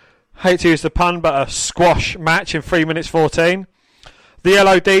 hate to use the pun, but a squash match in 3 minutes 14. The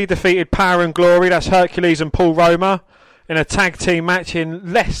LOD defeated Power and Glory, that's Hercules and Paul Roma, in a tag team match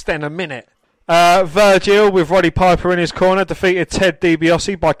in less than a minute. Virgil with Roddy Piper in his corner defeated Ted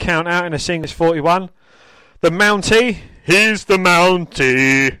DiBiase by count out in a singles 41. The Mountie, he's the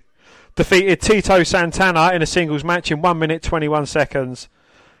Mountie, defeated Tito Santana in a singles match in 1 minute 21 seconds.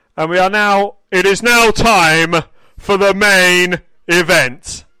 And it is now time for the main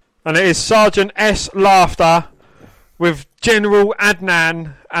event. And it is Sergeant S. Laughter with General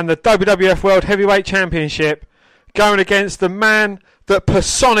Adnan and the WWF World Heavyweight Championship going against the man that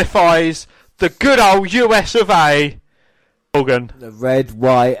personifies the good old US of A, Hogan. The red,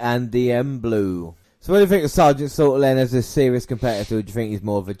 white and the blue. So what do you think of Sergeant Slaughter then as a serious competitor, or do you think he's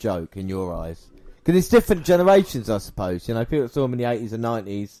more of a joke in your eyes? Because it's different generations, I suppose. People saw him in the 80s and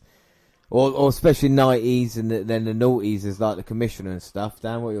 90s, or especially 90s, and then the noughties as like the Commissioner and stuff.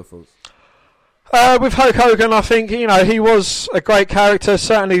 Dan, what are your thoughts? With Hulk Hogan, I think, he was a great character,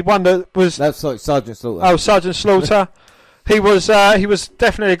 certainly one that was... That's like Sergeant Slaughter. Oh, Sergeant Slaughter. He was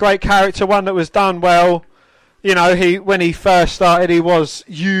definitely a great character, one that was done well. When he first started, he was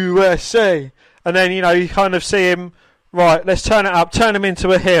USA. And then, you kind of see him, right, let's turn it up, turn him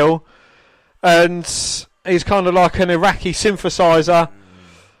into a heel. And he's kind of like an Iraqi synthesizer.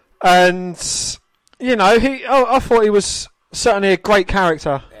 And, I thought he was certainly a great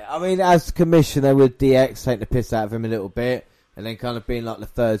character. I mean, as Commissioner with DX, take the piss out of him a little bit. And then kind of being like the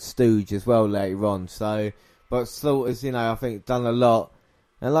third stooge as well later on. So, but Slaughter's, I think, done a lot.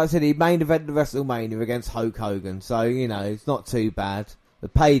 And like I said, he main evented WrestleMania against Hulk Hogan. So, it's not too bad. The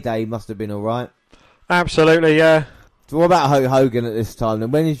payday must have been alright. Absolutely, yeah. So what about Hulk Hogan at this time?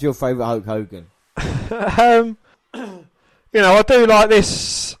 And when is your favourite Hulk Hogan? I do like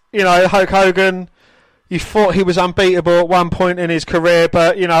this, Hulk Hogan. You thought he was unbeatable at one point in his career,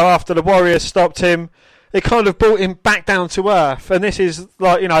 but, after the Warriors stopped him, it kind of brought him back down to earth. And this is,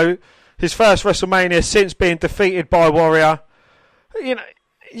 like, his first WrestleMania since being defeated by Warrior.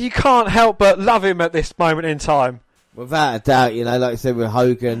 You can't help but love him at this moment in time. Without a doubt, like I said, with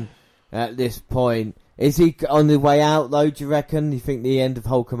Hogan at this point, is he on the way out, though, do you reckon? Do you think the end of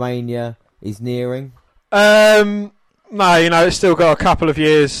Hulkamania is nearing? No, it's still got a couple of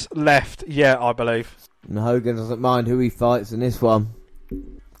years left yet, I believe. And Hogan doesn't mind who he fights in this one.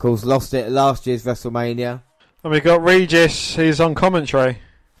 Of course, lost it at last year's WrestleMania. And we got Regis, he's on commentary.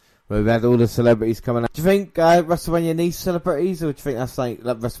 We've had all the celebrities coming out. Do you think WrestleMania needs celebrities, or do you think that's like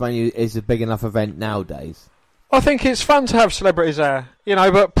WrestleMania is a big enough event nowadays? I think it's fun to have celebrities there,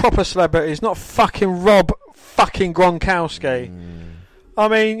 but proper celebrities, not fucking Rob fucking Gronkowski. I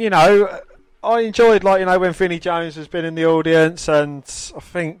mean, I enjoyed, when Vinnie Jones has been in the audience, and I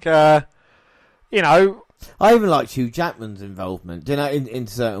think you know... I even like Hugh Jackman's involvement, you know, in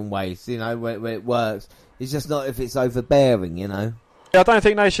certain ways, you know, where it works. It's just not if it's overbearing, you know. I don't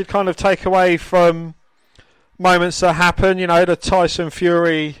think they should kind of take away from moments that happen, you know, the Tyson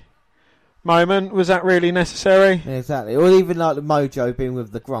Fury moment. Was that really necessary? Yeah, exactly. Or even like the Mojo being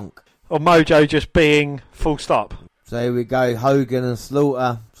with the Gronk. Or Mojo just being full stop. So here we go, Hogan and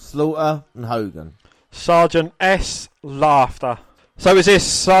Slaughter. Slaughter and Hogan. Sergeant S. Laughter. So is this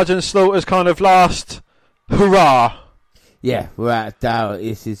Sergeant Slaughter's kind of last hurrah? Yeah, without a doubt,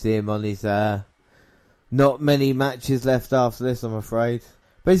 this is him on his... not many matches left after this, I'm afraid.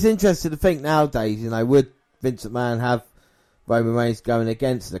 But it's interesting to think nowadays, you know, would Vince McMahon have Roman Reigns going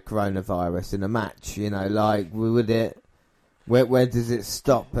against the coronavirus in a match? You know, like, would it... Where does it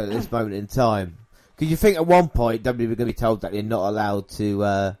stop at this moment in time? Because you think at one point WWE were going to be told that they're not allowed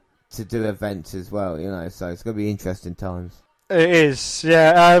to do events as well, you know, so it's going to be interesting times. It is,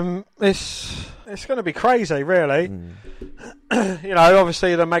 yeah. It's going to be crazy, really. You know,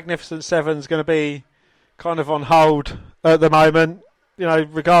 obviously the Magnificent Seven's going to be kind of on hold at the moment, you know,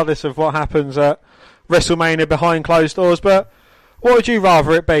 regardless of what happens at WrestleMania behind closed doors. But what would you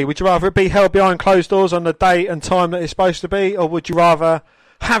rather it be? Would you rather it be held behind closed doors on the date and time that it's supposed to be, or would you rather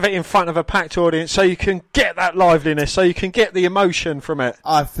have it in front of a packed audience so you can get that liveliness, so you can get the emotion from it?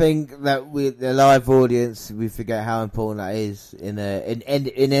 I think that with the live audience, we forget how important that is in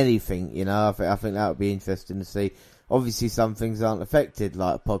anything, you know. I think that would be interesting to see. Obviously some things aren't affected,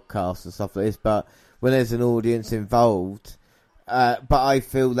 like podcasts and stuff like this, but when there's an audience involved, but I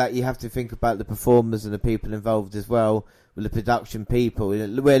feel that you have to think about the performers and the people involved as well, with the production people.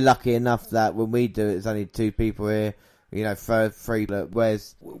 We're lucky enough that when we do it, there's only 2 people here, you know, for 3,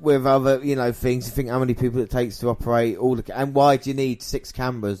 whereas with other, you know, things, you think how many people it takes to operate all the, and why do you need 6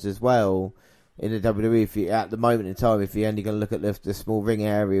 cameras as well in the WWE if you, at the moment in time, if you're only going to look at the small ring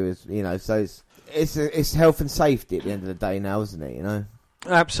areas, you know, so it's health and safety at the end of the day now, isn't it, you know?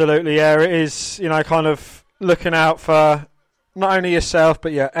 Absolutely, yeah, it is, you know, kind of looking out for not only yourself,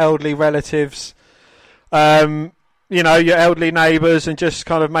 but your elderly relatives, you know, your elderly neighbours, and just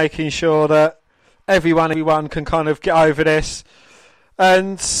kind of making sure that everyone can kind of get over this,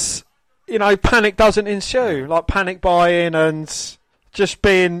 and you know, panic doesn't ensue, like panic buying and just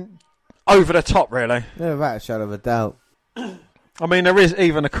being over the top, really. Yeah, without a shadow of a doubt. I mean, there is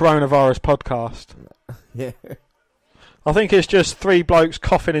even a coronavirus podcast. Yeah, I think it's just 3 blokes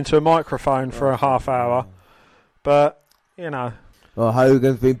coughing into a microphone for a half hour, but you know. Well,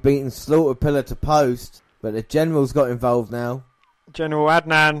 Hogan's been beating Slaughter pillar to post, but the General's got involved now. General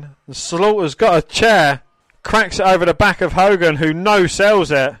Adnan, and Slaughter's got a chair, cracks it over the back of Hogan, who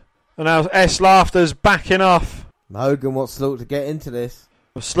no-sells it, and now S. Laughter's backing off. Hogan wants Slaughter to get into this.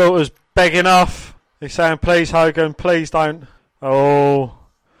 Slaughter's begging off. He's saying, please Hogan, please don't. Oh,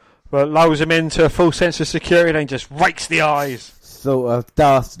 but lulls him into a full sense of security, then just rakes the eyes. Slaughter,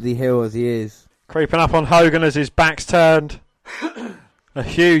 dastardly heel as he is. Creeping up on Hogan as his back's turned. A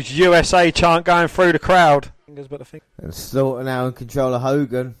huge USA chant going through the crowd. And Slaughter now in control of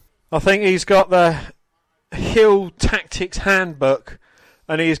Hogan. I think he's got the heel tactics handbook,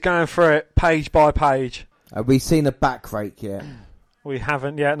 and he's going through it page by page. Have we seen a back rake yet? We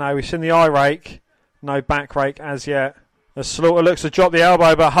haven't yet, no. We've seen the eye rake. No back rake as yet. As Slaughter looks to drop the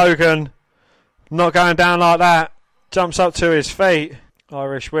elbow, but Hogan not going down like that. Jumps up to his feet.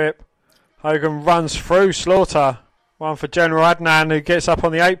 Irish whip. Hogan runs through Slaughter. One for General Adnan, who gets up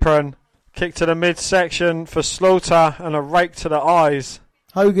on the apron. Kick to the midsection for Slaughter, and a rake to the eyes.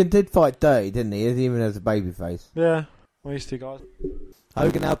 Hogan did fight dirty, didn't he? Even as a babyface. Yeah, we used to, guys.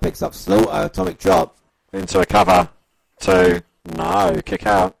 Hogan now picks up Slaughter, atomic drop. Into a cover. 2. No, kick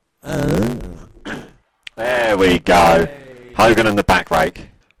out. There we go. Hogan and the back rake.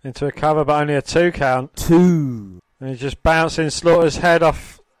 Into a cover, but only a 2 count. 2. And he's just bouncing Slaughter's head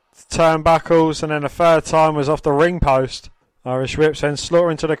off the turnbuckles, and then the 3rd time was off the ring post. Irish whip sends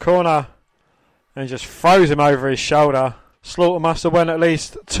Slaughter into the corner and just throws him over his shoulder. Slaughter must have went at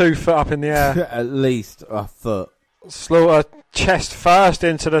least 2 foot up in the air. At least a foot. Slaughter chest first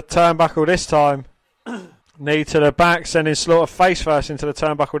into the turnbuckle this time. Knee to the back, sending Slaughter face first into the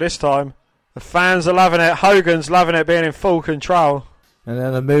turnbuckle this time. The fans are loving it. Hogan's loving it, being in full control. And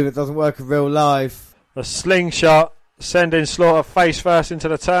then a move that doesn't work in real life. A slingshot, sending Slaughter face first into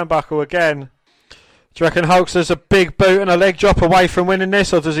the turnbuckle again. Do you reckon Hulkster's a big boot and a leg drop away from winning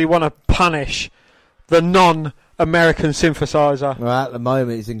this, or does he want to punish the non-American synthesizer? Well, at the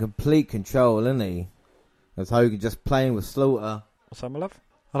moment, he's in complete control, isn't he? As Hogan just playing with Slaughter. What's that, my love?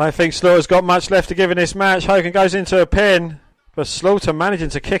 I don't think Slaughter's got much left to give in this match. Hogan goes into a pin, but Slaughter managing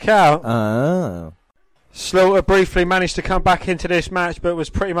to kick out. Oh. Slaughter briefly managed to come back into this match, but was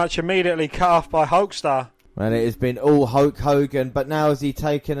pretty much immediately cut off by Hulkster. And it has been all Hulk Hogan, but now has he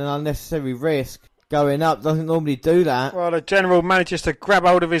taken an unnecessary risk? Going up, doesn't normally do that. Well, the General manages to grab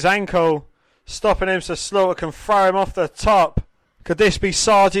hold of his ankle, stopping him so Slaughter can throw him off the top. Could this be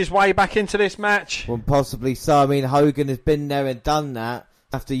Sarge's way back into this match? Well, possibly so. I mean, Hogan has been there and done that.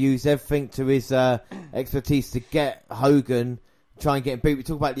 Have to use everything to his expertise to get Hogan, try and get him beat. We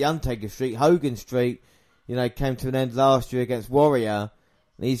talk about the Undertaker streak. Hogan streak, came to an end last year against Warrior.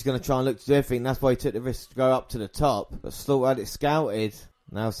 And he's going to try and look to do everything. That's why he took the risk to go up to the top. But Slaughter had it scouted.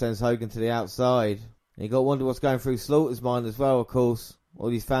 Now sends Hogan to the outside. And you got to wonder what's going through Slaughter's mind as well, of course. All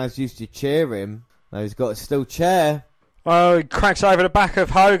these fans used to cheer him. Now he's got a steel chair. Well, he cracks over the back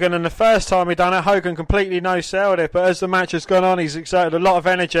of Hogan, and the first time he done it, Hogan completely no-sold it. But as the match has gone on, he's exerted a lot of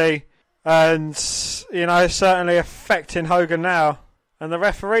energy. And, it's certainly affecting Hogan now. And the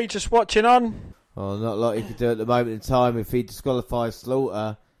referee just watching on. Well, not a lot he could do at the moment in time. If he disqualifies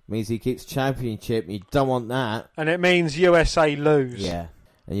Slaughter, means he keeps championship. You don't want that. And it means USA lose. Yeah.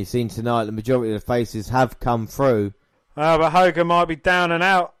 And you've seen tonight the majority of the faces have come through. But Hogan might be down and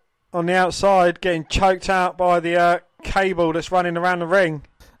out on the outside, getting choked out by the cable that's running around the ring.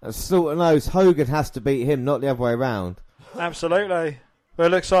 And Slaughter knows Hogan has to beat him, not the other way around. Absolutely. But it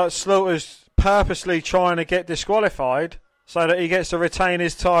looks like Slaughter's purposely trying to get disqualified so that he gets to retain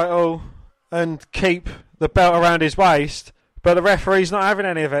his title and keep the belt around his waist. But the referee's not having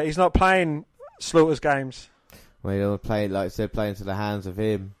any of it. He's not playing Slaughter's games. Well, you don't play, like I said, playing to the hands of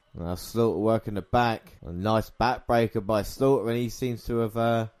him. Now Slaughter working the back. A nice backbreaker by Slaughter, and he seems to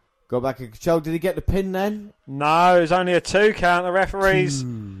have got back in control. Did he get the pin then? No, it was only a 2 count. The referee's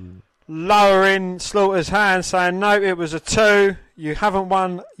lowering Slaughter's hand, saying, no, it was a 2. You haven't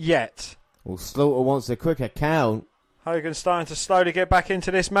won yet. Well, Slaughter wants a quicker count. Hogan's starting to slowly get back into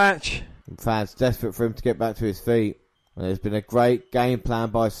this match. And fans desperate for him to get back to his feet. And there's been a great game plan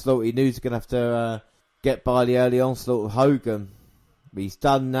by Slaughter. He knew he was going to have to get by the early onslaught of Hogan. But he's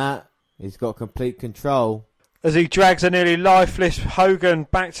done that. He's got complete control. As he drags a nearly lifeless Hogan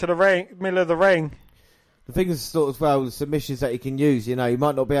back to the ring, middle of the ring. The thing is, Slaughter as well, the submissions that he can use. He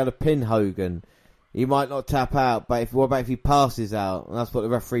might not be able to pin Hogan. He might not tap out. But what about if he passes out? And that's what the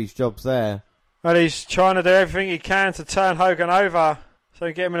referee's job's there. Well, he's trying to do everything he can to turn Hogan over. So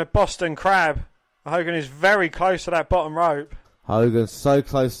he get him in a Boston Crab. Hogan is very close to that bottom rope. Hogan's so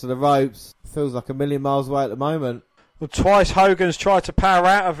close to the ropes. Feels like a million miles away at the moment. Well, twice Hogan's tried to power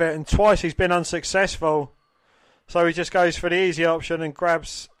out of it, and twice he's been unsuccessful. So he just goes for the easy option and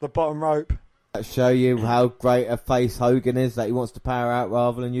grabs the bottom rope. That show you how great a face Hogan is, that he wants to power out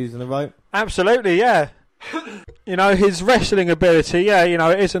rather than using the rope? Absolutely, yeah. His wrestling ability,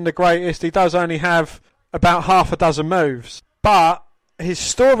 it isn't the greatest. He does only have about half a dozen moves. But his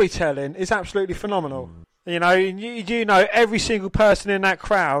storytelling is absolutely phenomenal. Every single person in that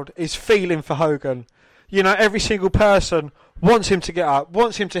crowd is feeling for Hogan. Every single person wants him to get up,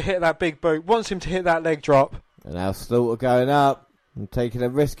 wants him to hit that big boot, wants him to hit that leg drop. And now Slaughter going up and taking a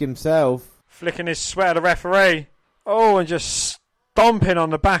risk himself. Flicking his sweat at the referee. Oh, and just stomping on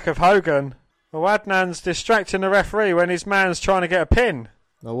the back of Hogan. Well, Adnan's distracting the referee when his man's trying to get a pin.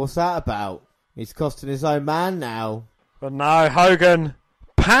 Well, what's that about? He's costing his own man now. But no, Hogan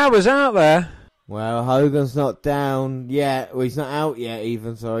powers out there. Well, Hogan's not down yet. Well, he's not out yet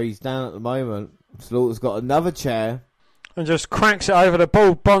even, so he's down at the moment. Slaughter's got another chair. And just cracks it over the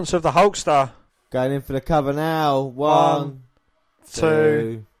bald bonce of the Hulkster. Going in for the cover now. One,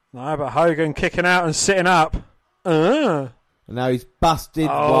 two. No, but Hogan kicking out and sitting up. And now he's busted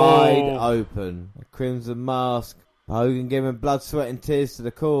wide open. A crimson mask. Hogan giving blood, sweat and tears to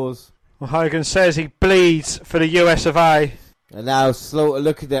the cause. Well, Hogan says he bleeds for the US of A. And now Slaughter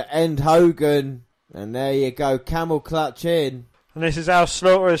looking to end Hogan. And there you go, camel clutch in. And this is how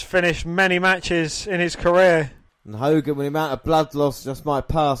Slaughter has finished many matches in his career. And Hogan, with the amount of blood loss, just might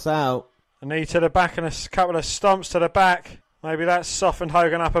pass out. A knee to the back and a couple of stomps to the back. Maybe that's softened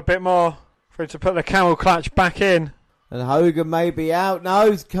Hogan up a bit more for him to put the camel clutch back in. And Hogan may be out. No,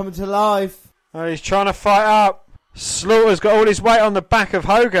 he's coming to life. Oh, he's trying to fight up. Slaughter's got all his weight on the back of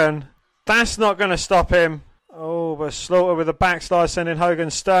Hogan. That's not going to stop him. Oh, but Slaughter with a backslide sending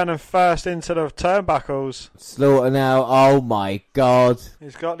Hogan's sternum first into the turnbuckles. Slaughter now, oh my God.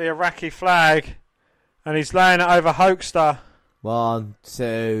 He's got the Iraqi flag and he's laying it over Hulkster. 1,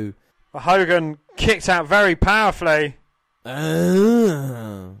 2. But Hogan kicked out very powerfully. He's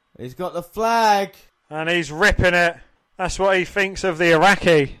got the flag. And he's ripping it. That's what he thinks of the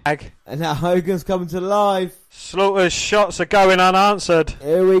Iraqi flag. And now Hogan's coming to life. Slaughter's shots are going unanswered.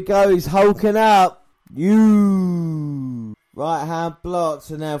 Here we go, he's hulking up. You Right hand blocks,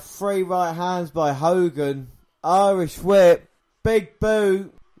 and now 3 right hands by Hogan. Irish whip, big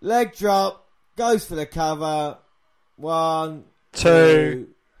boot, leg drop, goes for the cover. 1, 2,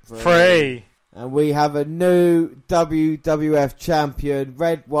 3. And we have a new WWF champion,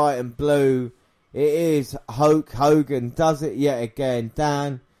 red, white and blue. It is Hulk Hogan. Does it yet again.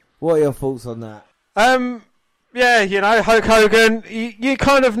 Dan, what are your thoughts on that? Yeah, Hulk Hogan, you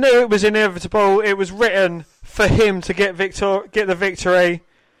kind of knew it was inevitable. It was written for him to get the victory.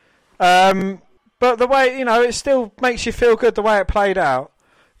 But the way, it still makes you feel good the way it played out.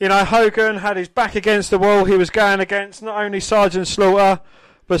 Hogan had his back against the wall. He was going against not only Sergeant Slaughter,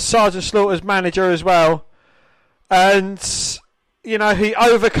 but Sergeant Slaughter's manager as well. And, he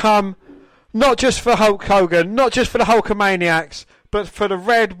overcome, not just for Hulk Hogan, not just for the Hulkamaniacs, but for the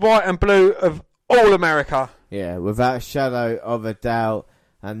red, white and blue of all America. Yeah, without a shadow of a doubt.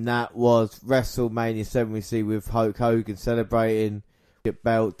 And that was WrestleMania 7 we see with Hulk Hogan celebrating the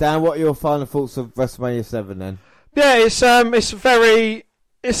belt. Dan, what are your final thoughts of WrestleMania 7 then? Yeah,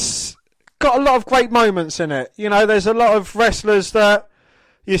 it's got a lot of great moments in it. There's a lot of wrestlers that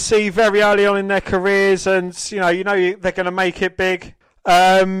you see very early on in their careers, and they're going to make it big.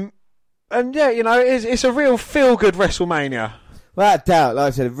 And yeah, it's a real feel-good WrestleMania. Without doubt, like I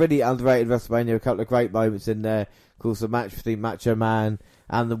said, a really underrated WrestleMania. A couple of great moments in there. Of course, the match between Macho Man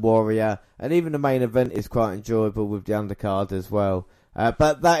and the Warrior, and even the main event is quite enjoyable with the undercard as well.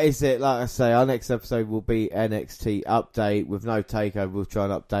 But that is it. Like I say, our next episode will be NXT update with no takeover. We'll try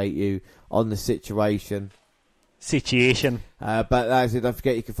and update you on the situation. But that is it. Don't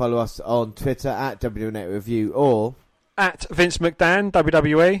forget you can follow us on Twitter at WNR278 Review or at Vince McDan,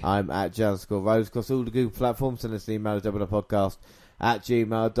 WWE. I'm at Jan_Rose. Across all the Google platforms, send us an email to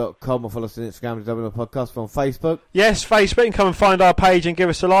WNRpodcast@gmail.com or follow us on Instagram, WNR Podcast, on Facebook. Yes, Facebook. You can come and find our page and give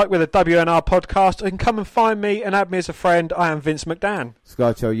us a like with a WNR Podcast. You can come and find me and add me as a friend. I am Vince McDan.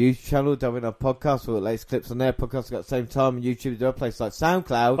 Subscribe to our YouTube channel, WNR Podcast. We've got latest clips on there. Podcasts got the same time on YouTube. There are places like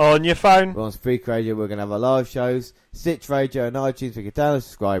SoundCloud. On your phone. We're on Spreak Radio. We're going to have our live shows. Stitch Radio and iTunes. We can download,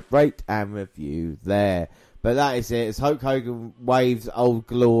 subscribe, rate and review there. But that is it. As Hulk Hogan waves old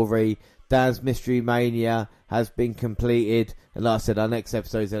glory, Dan's Mystery Mania has been completed. And like I said, our next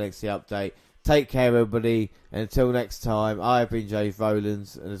episode is NXT Update. Take care, everybody. And until next time, I have been James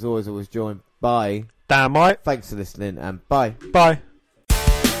Rowlands. And as always joined by Dan White. Thanks for listening and bye. Bye.